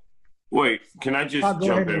people? Wait, can I just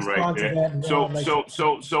jump in right there?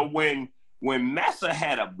 So when Massa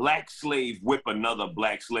had a Black slave whip another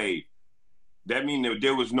Black slave, that mean that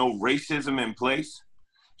there was no racism in place?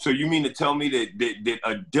 So you mean to tell me that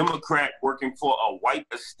a Democrat working for a white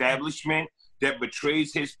establishment that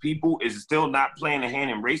betrays his people is still not playing a hand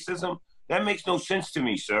in racism? That makes no sense to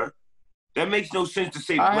me, sir. That makes no sense to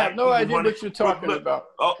say I Black have no idea what you're talking about.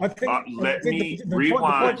 Let me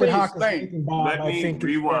rewind. Let me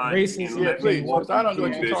rewind. Yeah, please, because I don't know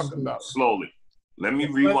what you're talking about. Slowly. Let me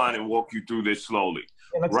rewind and walk you through this slowly.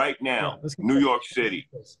 Right now, New York City,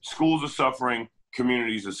 schools are suffering,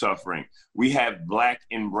 communities are suffering. We have Black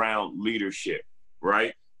and brown leadership,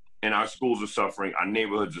 right? And our schools are suffering, our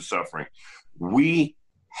neighborhoods are suffering. We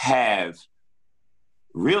have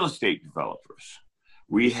real estate developers.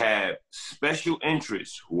 We have special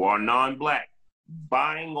interests who are non-Black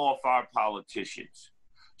buying off our politicians.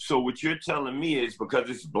 So what you're telling me is because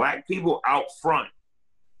it's Black people out front,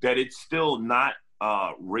 that it's still not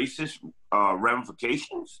racist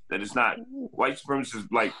ramifications, that it's not white supremacist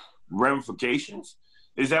like ramifications?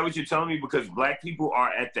 Is that what you're telling me? Because Black people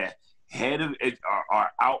are at the head of it,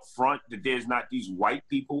 are out front, that there's not these white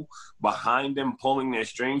people behind them pulling their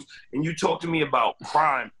strings? And you talk to me about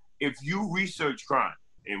crime. If you research crime,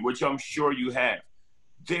 in which I'm sure you have,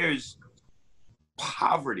 there's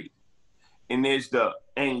poverty and there's the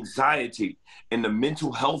anxiety and the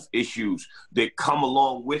mental health issues that come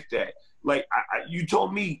along with that. Like you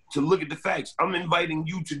told me to look at the facts. I'm inviting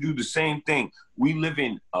you to do the same thing. We live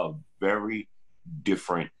in a very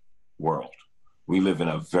different world. We live in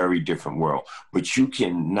a very different world, but you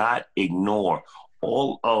cannot ignore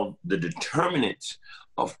all of the determinants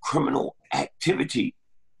of criminal activity,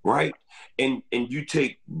 right? And you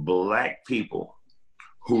take Black people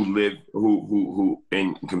who live, who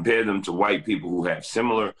and compare them to white people who have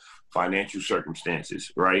similar financial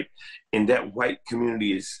circumstances, right? And that white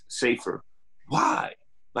community is safer. Why?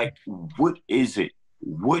 Like, what is it?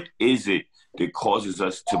 What is it that causes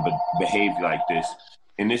us to behave like this?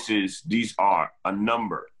 And these are a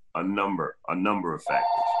number of factors.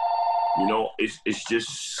 You know, it's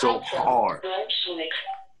just so hard.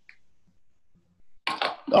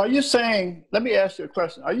 Are you saying, let me ask you a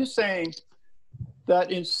question. Are you saying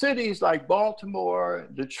that in cities like Baltimore,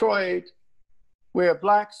 Detroit, where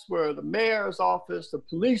Blacks were the mayor's office, the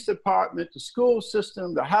police department, the school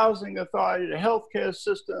system, the housing authority, the healthcare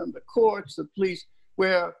system, the courts, the police,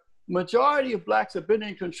 where majority of Blacks have been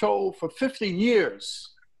in control for 50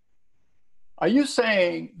 years, are you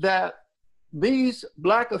saying that these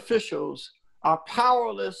Black officials are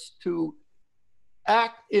powerless to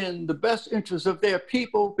act in the best interest of their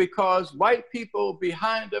people because white people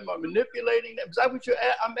behind them are manipulating them? Is that what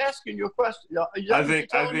I'm asking you a question? I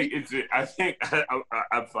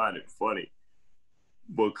find it funny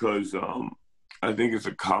because I think it's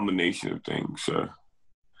a combination of things, sir.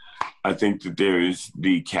 I think that there is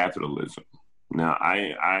the capitalism. Now,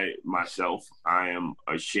 I myself, I am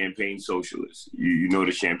a champagne socialist. You know what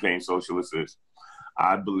a champagne socialist is?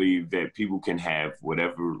 I believe that people can have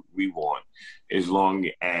whatever we want as long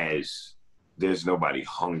as there's nobody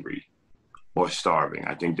hungry or starving.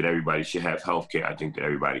 I think that everybody should have healthcare. I think that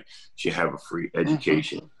everybody should have a free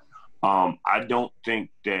education. I don't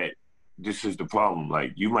think that this is the problem.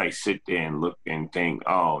 Like, you might sit there and look and think,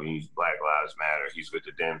 oh, he's Black Lives Matter, he's with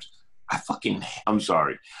the Dems. I'm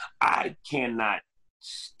sorry. I cannot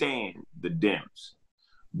stand the Dems,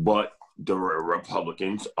 but the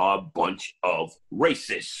Republicans are a bunch of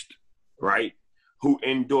racists, right? Who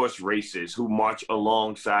endorse racists, who march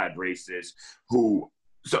alongside racists,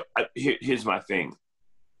 here's my thing.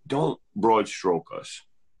 Don't broad stroke us.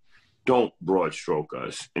 Don't broad stroke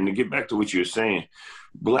us. And to get back to what you're saying,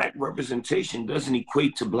 Black representation doesn't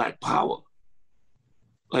equate to Black power.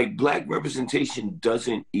 Like, Black representation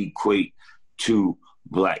doesn't equate to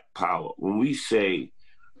Black power. When we say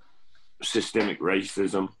systemic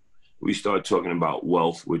racism, we start talking about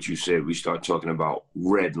wealth, what you said. We start talking about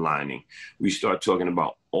redlining. We start talking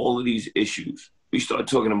about all of these issues.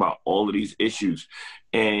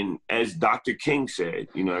 And as Dr. King said,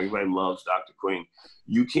 you know, everybody loves Dr. King.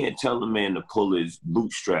 You can't tell a man to pull his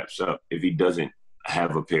bootstraps up if he doesn't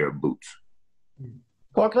have a pair of boots.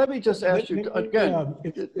 Mark, let me just ask you again,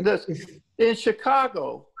 in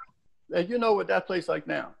Chicago, and you know what that place like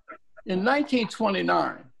now, in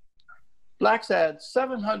 1929, blacks had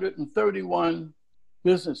 731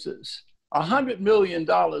 businesses, $100 million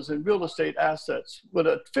in real estate assets with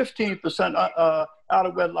a 15% out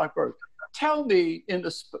of wedlock birth. Tell me, in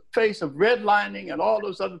the face of redlining and all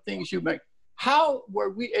those other things you make, how were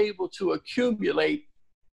we able to accumulate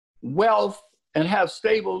wealth and have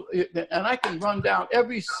stable, and I can run down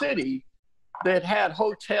every city that had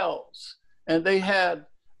hotels and they had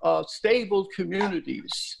stable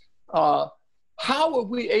communities. How were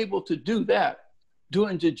we able to do that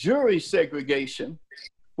during the jury segregation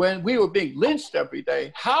when we were being lynched every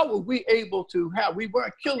day? How were we able to have, we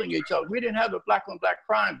weren't killing each other. We didn't have the black on black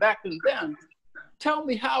crime back then. Tell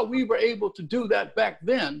me how we were able to do that back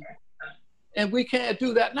then and we can't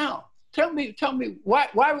do that now. Tell me why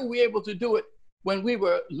were we able to do it when we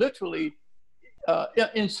were literally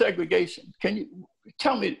in segregation? Can you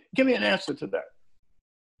tell me, give me an answer to that?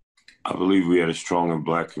 I believe we had a stronger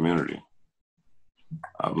black community.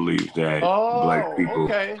 I believe that black people,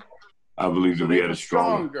 okay. I believe that we had a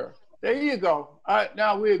stronger. There you go. All right,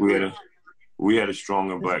 now we agree. We had a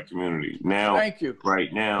stronger black community. Now, thank you.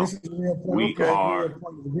 Right now, we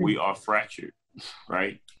are fractured,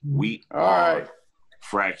 right? We are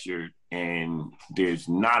fractured, and there's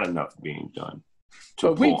not enough being done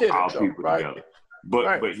to pull our people together.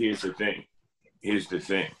 But here's the thing. Here's the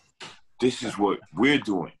thing. This is what we're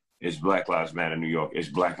doing as Black Lives Matter New York, as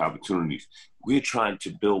Black Opportunities. We're trying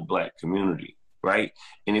to build black community, right?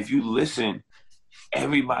 And if you listen,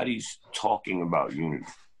 everybody's talking about unity.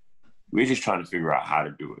 We're just trying to figure out how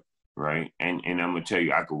to do it, right? And I'm gonna tell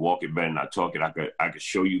you, I could walk it better than I talk it. I could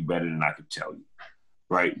show you better than I could tell you,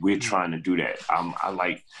 right? We're trying to do that. I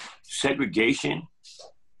like segregation.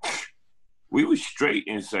 We were straight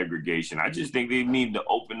in segregation. I just think they need to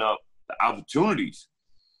open up the opportunities.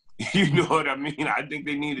 You know what I mean? I think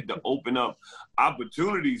they needed to open up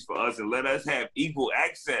opportunities for us and let us have equal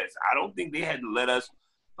access. I don't think they had to let us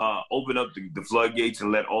open up the floodgates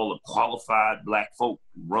and let all the qualified black folk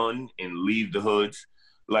run and leave the hoods.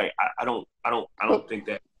 Like I don't think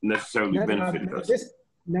that necessarily benefited us.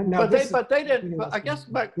 But they didn't. I guess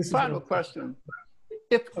my final question: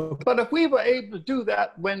 But if we were able to do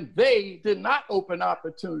that when they did not open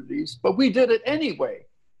opportunities, but we did it anyway,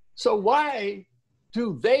 so why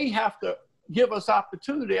do they have to give us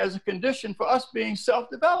opportunity as a condition for us being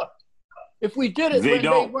self-developed? If we did it when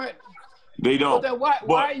they weren't. They don't. Well, then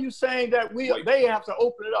why are you saying that they have to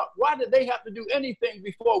open it up? Why did they have to do anything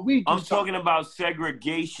before we do I'm talking about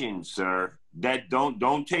segregation, sir. That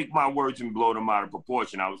don't take my words and blow them out of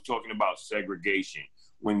proportion. I was talking about segregation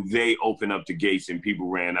when they opened up the gates and people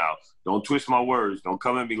ran out. Don't twist my words. Don't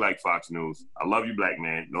come at me like Fox News. I love you, black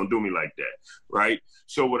man. Don't do me like that, right?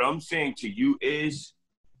 So what I'm saying to you is,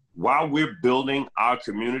 while we're building our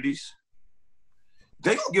communities,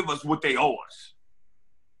 they don't give us what they owe us.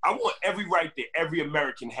 I want every right that every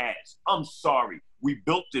American has. I'm sorry. We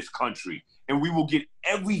built this country, and we will get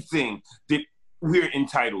everything that we're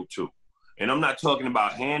entitled to. And I'm not talking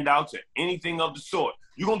about handouts or anything of the sort.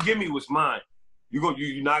 You're going to give me what's mine.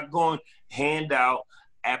 You're not going to hand out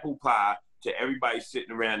apple pie to everybody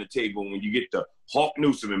sitting around the table. When you get the Hawk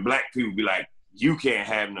Newsome and black people be like, you can't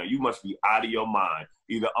have none. You must be out of your mind.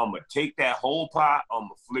 Either I'm going to take that whole pie or I'm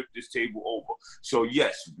going to flip this table over. So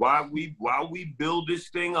yes, while we build this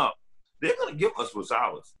thing up, they're going to give us what's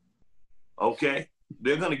ours. Okay?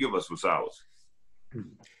 They're going to give us what's ours.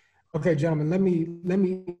 Okay, gentlemen, let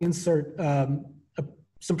me insert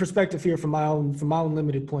some perspective here from my own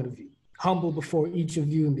limited point of view. Humble before each of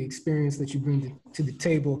you and the experience that you bring to the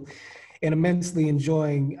table, and immensely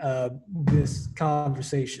enjoying this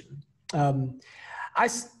conversation.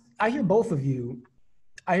 I hear both of you.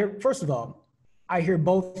 First of all, I hear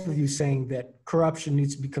both of you saying that corruption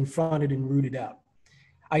needs to be confronted and rooted out.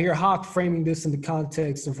 I hear Hawk framing this in the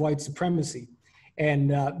context of white supremacy,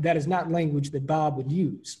 and that is not language that Bob would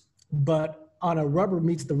use. But on a rubber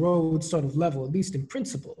meets the road sort of level, at least in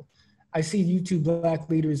principle, I see you two black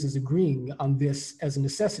leaders as agreeing on this as a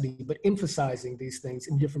necessity, but emphasizing these things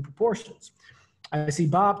in different proportions. I see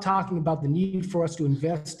Bob talking about the need for us to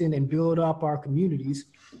invest in and build up our communities,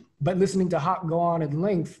 but listening to Hawk go on at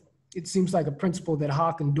length, it seems like a principle that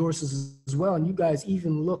Hawk endorses as well. And you guys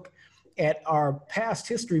even look at our past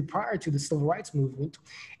history prior to the civil rights movement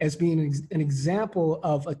as being an example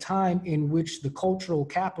of a time in which the cultural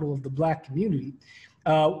capital of the black community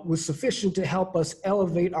was sufficient to help us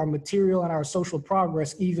elevate our material and our social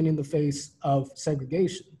progress, even in the face of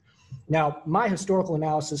segregation. Now, my historical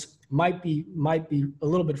analysis might be a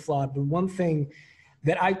little bit flawed, but one thing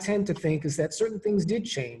that I tend to think is that certain things did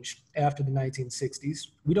change after the 1960s.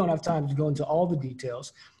 We don't have time to go into all the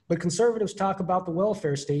details, but conservatives talk about the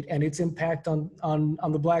welfare state and its impact on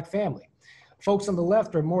the black family. folks on the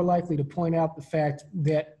left are more likely to point out the fact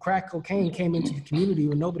that crack cocaine came into the community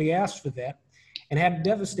when nobody asked for that and had a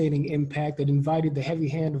devastating impact that invited the heavy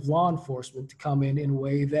hand of law enforcement to come in a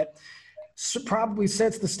way that probably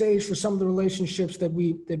sets the stage for some of the relationships that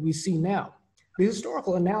we see now. The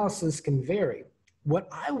historical analysis can vary. What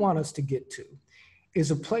I want us to get to is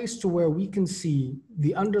a place to where we can see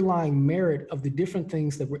the underlying merit of the different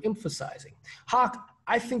things that we're emphasizing. Hawk,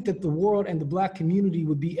 I think that the world and the Black community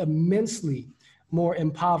would be immensely more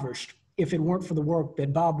impoverished if it weren't for the work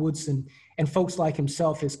that Bob Woodson and folks like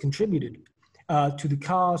himself has contributed to the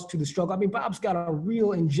cause, to the struggle. I mean, Bob's got a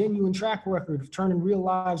real and genuine track record of turning real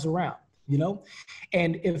lives around, you know?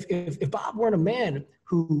 And if Bob weren't a man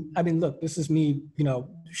who, I mean, look, this is me, you know,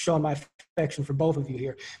 showing my affection for both of you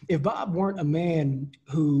here. If Bob weren't a man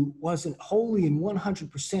who wasn't wholly and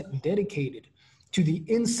 100% dedicated to the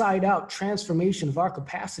inside out transformation of our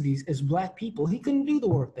capacities as Black people, he couldn't do the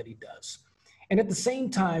work that he does. And at the same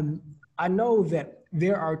time, I know that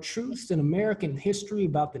there are truths in American history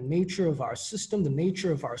about the nature of our system, the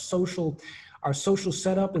nature of our social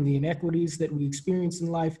setup and the inequities that we experience in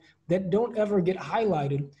life that don't ever get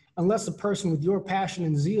highlighted unless a person with your passion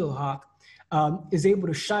and zeal, Hawk, is able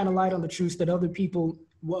to shine a light on the truths that other people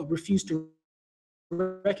refuse to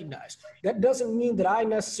recognize. That doesn't mean that I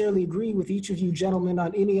necessarily agree with each of you gentlemen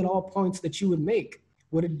on any and all points that you would make.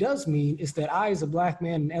 What it does mean is that I, as a Black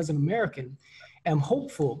man and as an American, am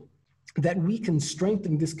hopeful that we can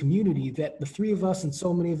strengthen this community that the three of us and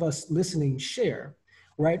so many of us listening share,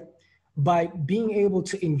 right? By being able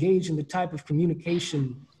to engage in the type of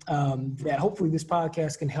communication that hopefully this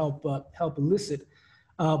podcast can help elicit,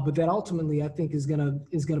 but that ultimately I think is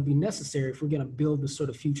gonna be necessary if we're gonna build the sort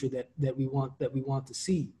of future that we want to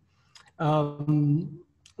see.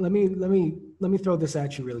 Let me throw this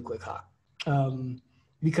at you really quick, Hawk,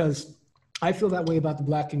 because I feel that way about the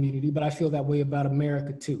Black community, but I feel that way about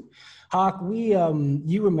America too. Hawk,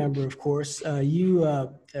 you remember, of course,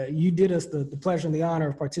 you did us the pleasure and the honor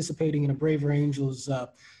of participating in a Braver Angels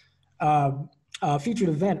featured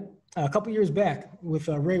event a couple years back with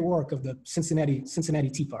Ray Warwick of the Cincinnati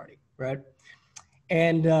Tea Party, right?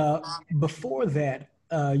 And before that,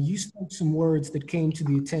 you spoke some words that came to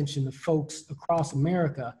the attention of folks across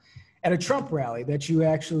America at a Trump rally that you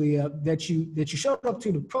actually that you showed up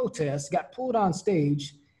to protest, got pulled on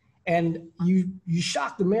stage, and you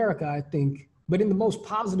shocked America, I think, but in the most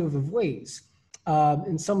positive of ways,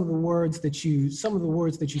 in some of the words that you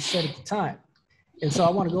said at the time. And so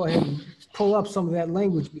I want to go ahead and pull up some of that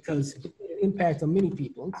language because it had an impact on many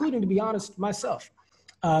people, including, to be honest, myself.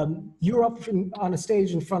 You were up on a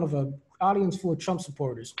stage in front of an audience full of Trump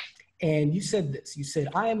supporters, and you said this. You said,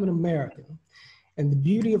 "I am an American, and the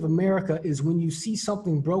beauty of America is when you see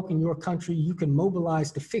something broke in your country, you can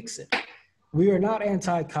mobilize to fix it. We are not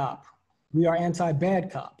anti-cop. We are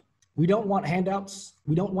anti-bad cop. We don't want handouts.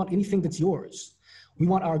 We don't want anything that's yours. We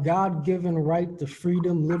want our God-given right to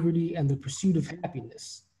freedom, liberty, and the pursuit of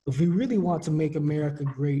happiness. If we really want to make America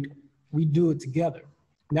great, we do it together."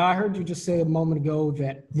 Now, I heard you just say a moment ago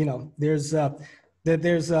that, you know, there's a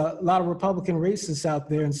lot of Republican racists out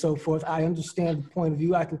there and so forth. I understand the point of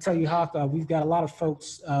view. I can tell you, Hawk, we've got a lot of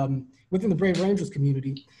folks within the Brave Rangers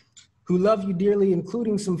community who love you dearly,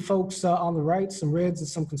 including some folks on the right, some Reds and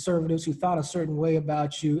some conservatives who thought a certain way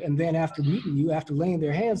about you. And then after meeting you, after laying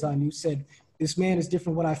their hands on you, said, "This man is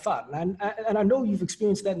different what I thought." And I know you've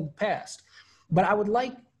experienced that in the past, but I would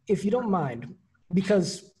like, if you don't mind,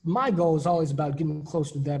 because my goal is always about getting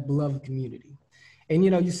close to that beloved community. And, you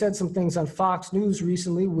know, you said some things on Fox News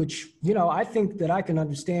recently, which, you know, I think that I can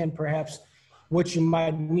understand perhaps what you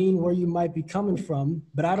might mean, where you might be coming from,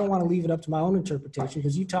 but I don't want to leave it up to my own interpretation,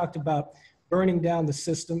 because you talked about burning down the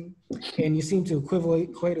system, and you seem to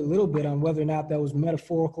equate a little bit on whether or not that was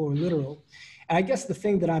metaphorical or literal. And I guess the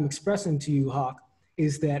thing that I'm expressing to you, Hawk,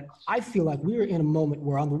 is that I feel like we're in a moment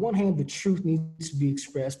where on the one hand, the truth needs to be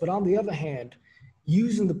expressed, but on the other hand,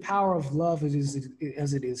 using the power of love as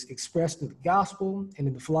it is expressed in the gospel and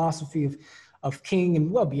in the philosophy of King, and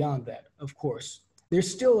well beyond that, of course, there's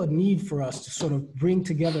still a need for us to sort of bring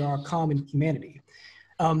together our common humanity.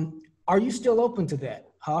 Are you still open to that,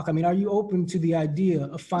 Hawk? I mean, are you open to the idea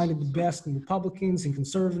of finding the best in Republicans and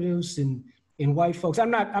conservatives and in white folks?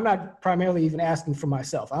 I'm not primarily even asking for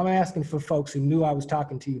myself. I'm asking for folks who knew I was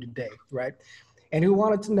talking to you today, right? And who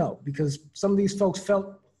wanted to know, because some of these folks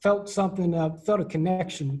felt something, felt a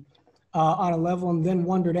connection on a level, and then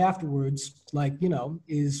wondered afterwards, like, you know,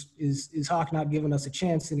 is Hawk not giving us a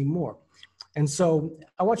chance anymore? And so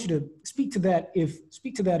I want you to speak to that if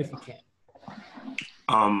you can.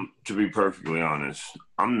 To be perfectly honest,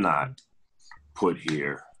 I'm not put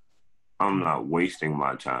here. I'm not wasting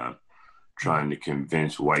my time trying to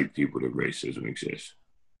convince white people that racism exists.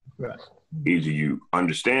 Right. Either you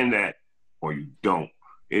understand that or you don't.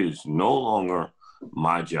 It is no longer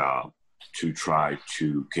my job to try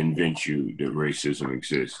to convince you that racism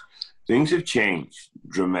exists. Things have changed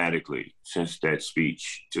dramatically since that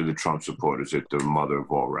speech to the Trump supporters at the mother of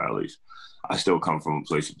all rallies. I still come from a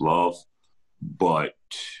place of love, but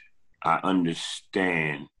I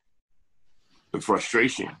understand the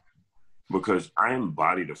frustration because I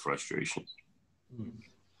embody the frustration.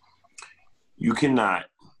 You cannot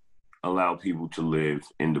allow people to live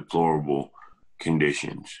in deplorable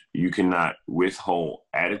conditions. You cannot withhold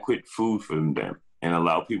adequate food from them and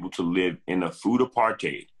allow people to live in a food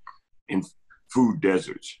apartheid, in food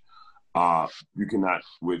deserts. You cannot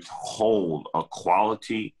withhold a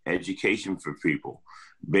quality education for people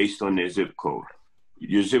based on their zip code.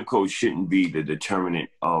 Your zip code shouldn't be the determinant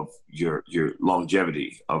of your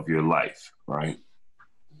longevity of your life, right?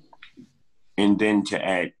 And then to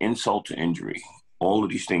add insult to injury, all of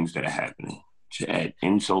these things that are happening, to add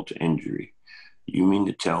insult to injury, you mean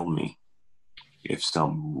to tell me if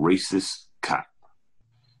some racist cop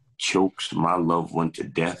chokes my loved one to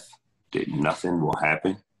death, that nothing will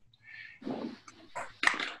happen?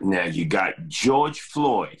 Now you got George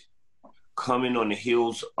Floyd coming on the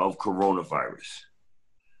heels of coronavirus,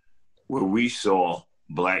 where we saw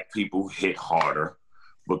Black people hit harder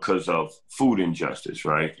because of food injustice,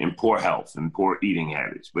 right? And poor health and poor eating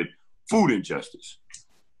habits, but food injustice.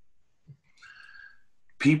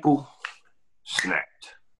 People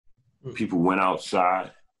snapped. People went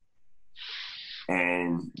outside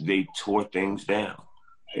and they tore things down.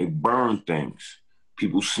 They burned things.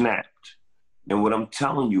 People snapped. And what I'm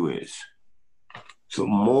telling you is, the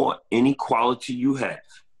more inequality you have,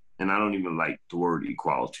 and I don't even like the word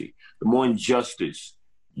equality, the more injustice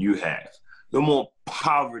you have, the more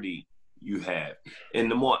poverty you have, and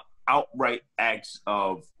the more outright acts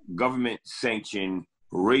of government-sanctioned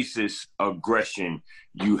racist aggression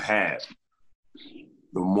you have,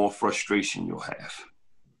 the more frustration you'll have.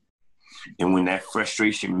 And when that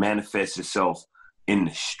frustration manifests itself in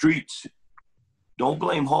the streets, don't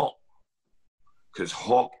blame Hawk, because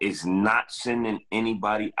Hawk is not sending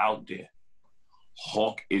anybody out there.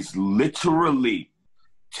 Hawk is literally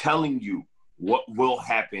telling you what will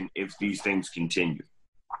happen if these things continue.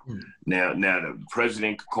 Now the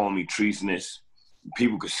president could call me treasonous.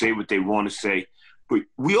 People could say what they want to say, but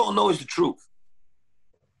we all know it's the truth.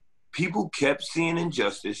 People kept seeing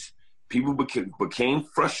injustice. People became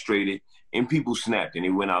frustrated, and people snapped, and they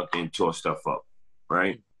went out there and tore stuff up,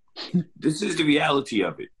 right? This is the reality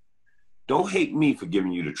of it. Don't hate me for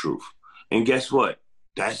giving you the truth. And guess what?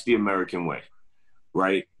 That's the American way,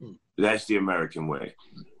 right? That's the American way.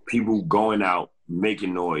 People going out,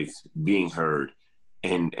 making noise, being heard,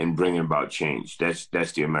 and bringing about change. That's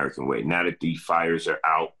the American way. Now that the fires are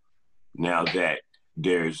out, now that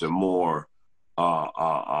there's a more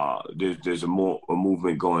there's a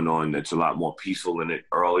movement going on that's a lot more peaceful than it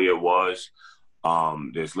earlier was.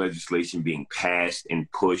 There's legislation being passed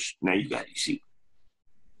and pushed. Now you see,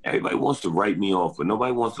 everybody wants to write me off, but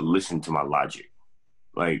nobody wants to listen to my logic.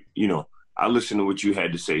 Like, I listen to what you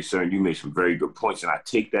had to say, sir, and you made some very good points, and I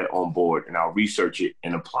take that on board, and I'll research it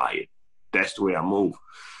and apply it. That's the way I move.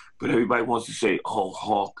 But everybody wants to say, oh,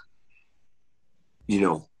 Hawk,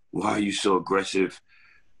 why are you so aggressive?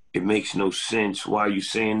 It makes no sense. Why are you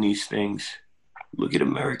saying these things? Look at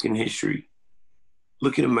American history.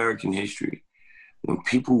 Look at American history. When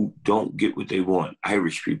people don't get what they want,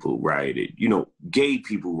 Irish people rioted. Gay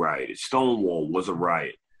people rioted. Stonewall was a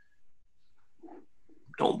riot.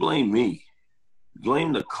 Don't blame me.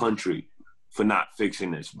 Blame the country for not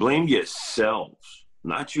fixing this. Blame yourselves.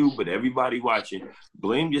 Not you, but everybody watching.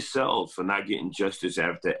 Blame yourselves for not getting justice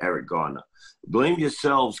after Eric Garner. Blame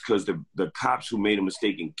yourselves because the cops who made a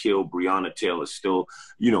mistake and killed Breonna Taylor still,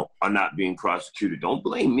 are not being prosecuted. Don't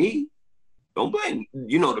blame me. Don't blame,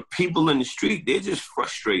 the people in the street. They're just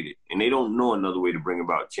frustrated and they don't know another way to bring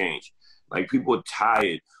about change. Like, people are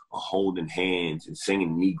tired of holding hands and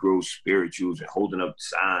singing Negro spirituals and holding up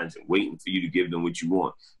signs and waiting for you to give them what you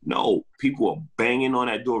want. No, people are banging on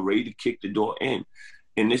that door, ready to kick the door in.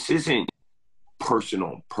 And this isn't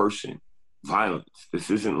person-on-person violence. This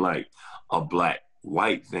isn't like a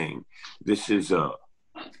black-white thing. This is a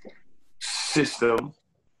system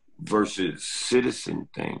versus citizen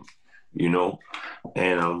thing,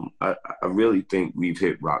 And I really think we've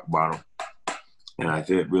hit rock bottom. And I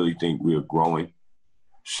really think we're growing.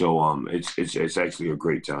 So it's actually a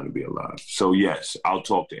great time to be alive. So yes, I'll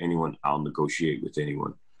talk to anyone. I'll negotiate with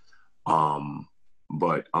anyone.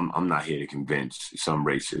 But I'm not here to convince some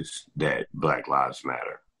racists that Black Lives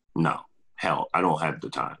Matter. No, hell, I don't have the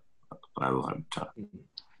time. I don't have time.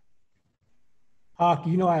 Hawk,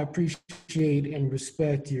 you know I appreciate and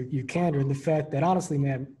respect your candor and the fact that, honestly,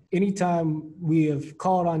 man, anytime we have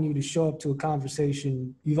called on you to show up to a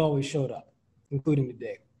conversation, you've always showed up, including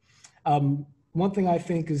today. One thing I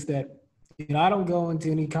think is that, you know, I don't go into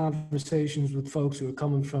any conversations with folks who are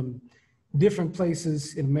coming from different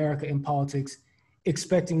places in America in politics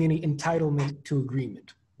expecting any entitlement to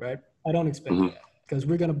agreement, right? I don't expect that, because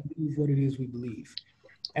we're going to believe what it is we believe.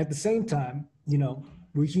 At the same time, you know,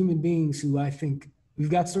 we're human beings who, I think, we've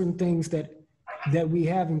got certain things that we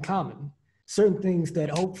have in common, certain things that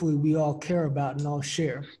hopefully we all care about and all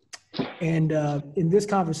share. And in this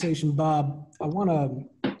conversation, Bob, I want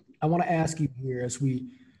to ask you here as we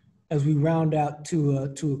round out to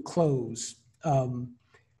a close. You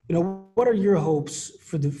know, what are your hopes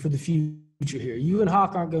for the future here? You and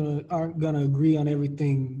Hawk aren't gonna agree on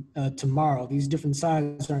everything tomorrow. These different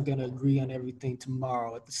sides aren't gonna agree on everything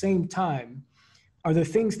tomorrow. At the same time, are there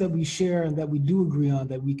things that we share and that we do agree on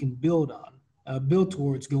that we can build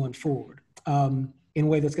towards going forward in a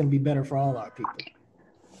way that's going to be better for all our people?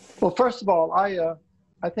 Well, first of all,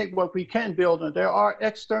 I think what we can build on, there are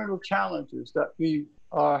external challenges that we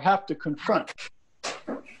have to confront.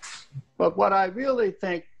 But what I really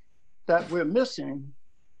think that we're missing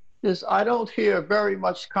is I don't hear very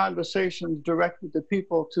much conversations directed to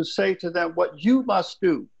people to say to them what you must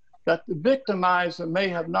do, that the victimizer may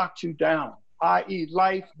have knocked you down, i.e.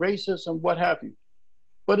 life, racism, what have you.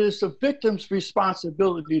 But it's the victim's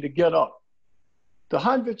responsibility to get up. The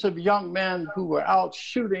hundreds of young men who were out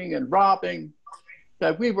shooting and robbing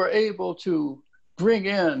that we were able to bring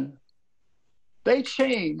in, they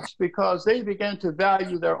changed because they began to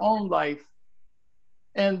value their own life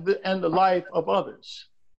and the life of others.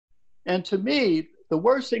 And to me, the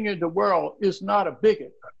worst thing in the world is not a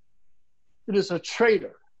bigot. It is a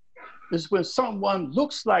traitor. It's when someone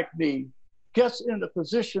looks like me, gets in a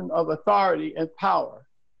position of authority and power,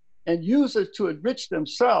 and uses it to enrich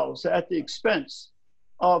themselves at the expense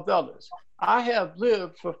of others. I have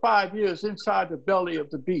lived for 5 years inside the belly of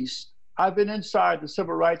the beast. I've been inside the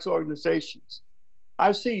civil rights organizations.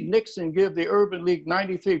 I've seen Nixon give the Urban League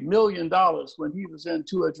 $93 million when he was in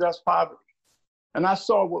to address poverty. And I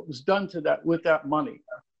saw what was done to that with that money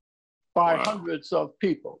by hundreds of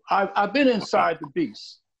people. I've been inside the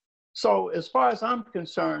beast. So as far as I'm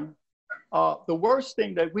concerned, the worst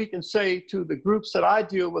thing that we can say to the groups that I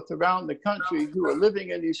deal with around the country who are living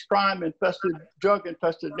in these crime-infested,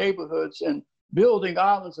 drug-infested neighborhoods and building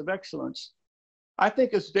islands of excellence, I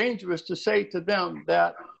think it's dangerous to say to them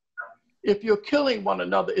that if you're killing one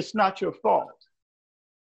another, it's not your fault.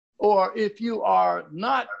 Or if you are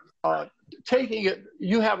not taking it,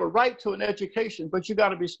 you have a right to an education, but you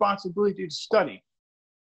got a responsibility to study.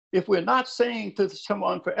 If we're not saying to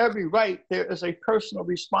someone for every right, there is a personal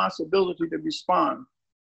responsibility to respond,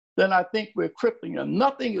 then I think we're crippling them.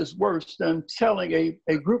 Nothing is worse than telling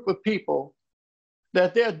a group of people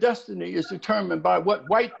that their destiny is determined by what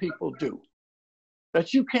white people do,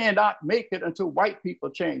 that you cannot make it until white people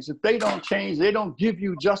change. If they don't change, they don't give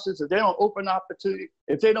you justice, if they don't open opportunity,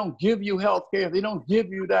 if they don't give you health care, if they don't give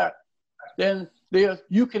you that, then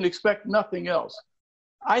you can expect nothing else.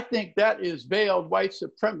 I think that is veiled white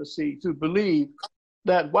supremacy to believe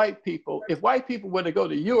that white people, if white people were to go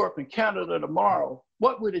to Europe and Canada tomorrow,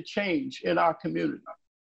 what would it change in our community?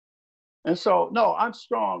 And so, no, I'm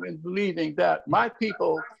strong in believing that my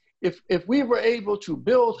people, if we were able to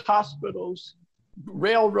build hospitals,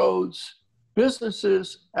 railroads,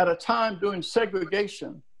 businesses at a time during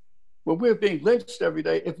segregation, where we're being lynched every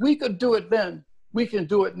day, if we could do it then, we can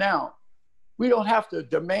do it now. We don't have to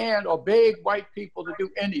demand or beg white people to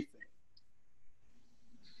do anything.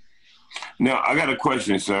 Now, I got a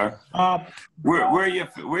question, sir. Where's your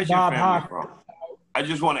family from? I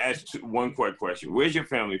just want to ask one quick question. Where's your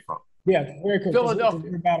family from? Yeah, very quick.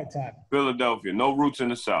 Philadelphia. We're about of time. Philadelphia. No roots in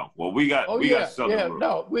the South. Well, we got Southern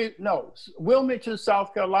roots. No. Wilmington,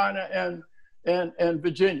 South Carolina, and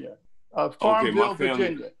Virginia. Farmville,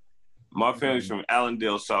 Virginia. My family's from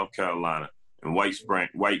Allendale, South Carolina, and White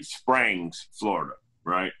Springs, Florida,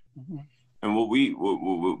 right? Mm-hmm. And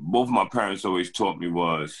what both my parents always taught me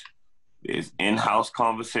was there's in-house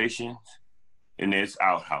conversations and there's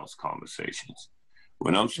out-house conversations.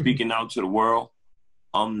 When I'm speaking out to the world,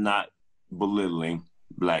 I'm not belittling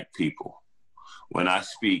Black people. When I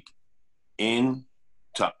speak into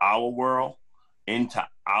our world, into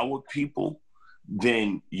our people,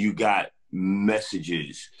 then you got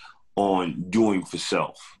messages on doing for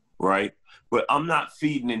self, right? But I'm not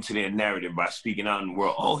feeding into their narrative by speaking out in the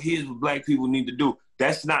world. Oh, here's what Black people need to do.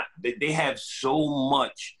 That's not, they have so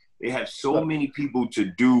much. They have so many people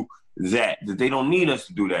to do that they don't need us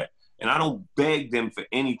to do that. and I don't beg them for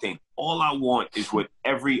anything. All I want is what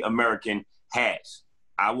every American has.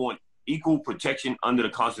 I want equal protection under the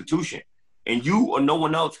Constitution. And you or no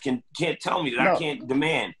one else can't tell me that I can't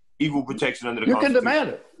demand equal protection under the Constitution. You can demand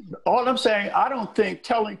it. All I'm saying, I don't think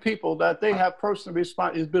telling people that they have personal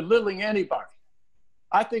responsibility is belittling anybody.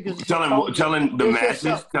 I think it's telling the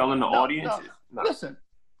masses, telling the audience. No. Listen,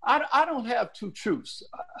 I don't have two truths.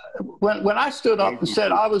 When I stood up and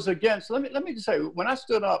said I was against, let me just say, when I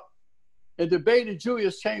stood up and debated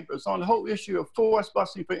Julius Chambers on the whole issue of force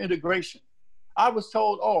busting for integration, I was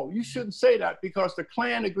told, oh, you shouldn't say that because the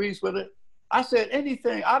Klan agrees with it. I said,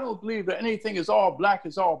 I don't believe that anything is all black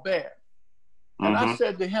is all bad. And I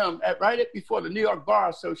said to him, right before the New York Bar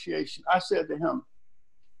Association, I said to him,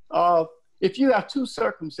 if you have two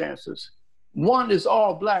circumstances, one is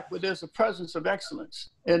all black where there's a presence of excellence,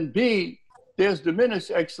 and B, there's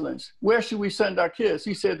diminished excellence, where should we send our kids?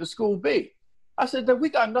 He said, to school B. I said, that we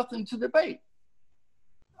got nothing to debate.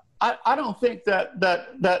 I don't think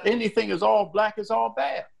that anything is all black is all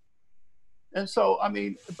bad. And so, I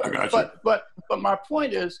mean, but my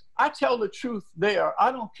point is, I tell the truth there.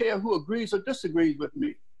 I don't care who agrees or disagrees with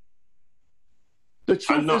me. The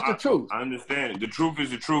truth is the truth. I understand it. The truth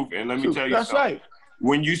is the truth. And let me tell you something. That's right.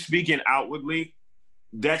 When you're speaking outwardly,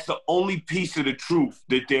 that's the only piece of the truth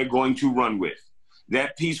that they're going to run with.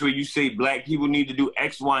 That piece where you say black people need to do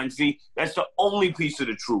X, Y, and Z, that's the only piece of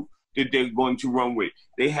the truth that they're going to run with.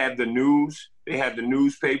 They have the news, they have the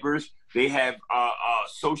newspapers, they have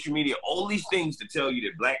social media, all these things to tell you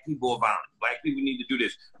that black people are violent, black people need to do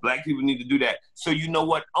this, black people need to do that. So you know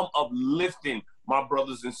what? I'm uplifting my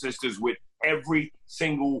brothers and sisters with every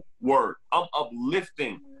single word. I'm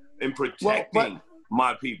uplifting and protecting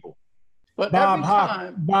my people. But Bob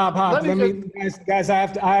Hawk, guys, I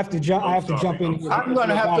have to jump in. I'm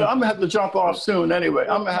gonna have to jump off soon anyway.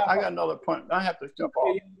 I got another point. I have to jump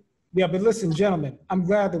off. Yeah, but listen, gentlemen, I'm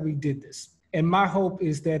glad that we did this. And my hope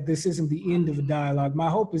is that this isn't the end of a dialogue. My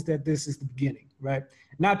hope is that this is the beginning, right?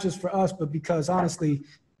 Not just for us, but because honestly,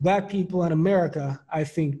 black people in America, I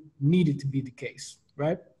think, need it to be the case,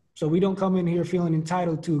 right? So we don't come in here feeling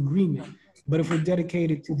entitled to agreement. But if we're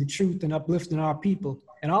dedicated to the truth and uplifting our people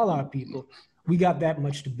and all our people, we got that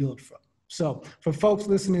much to build from. So for folks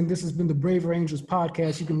listening, this has been the Braver Angels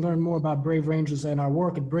podcast. You can learn more about Braver Angels and our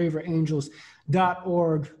work at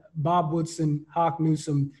braverangels.org. Bob Woodson, Hawk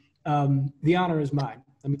Newsome, the honor is mine.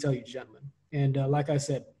 Let me tell you, gentlemen. And like I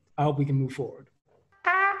said, I hope we can move forward.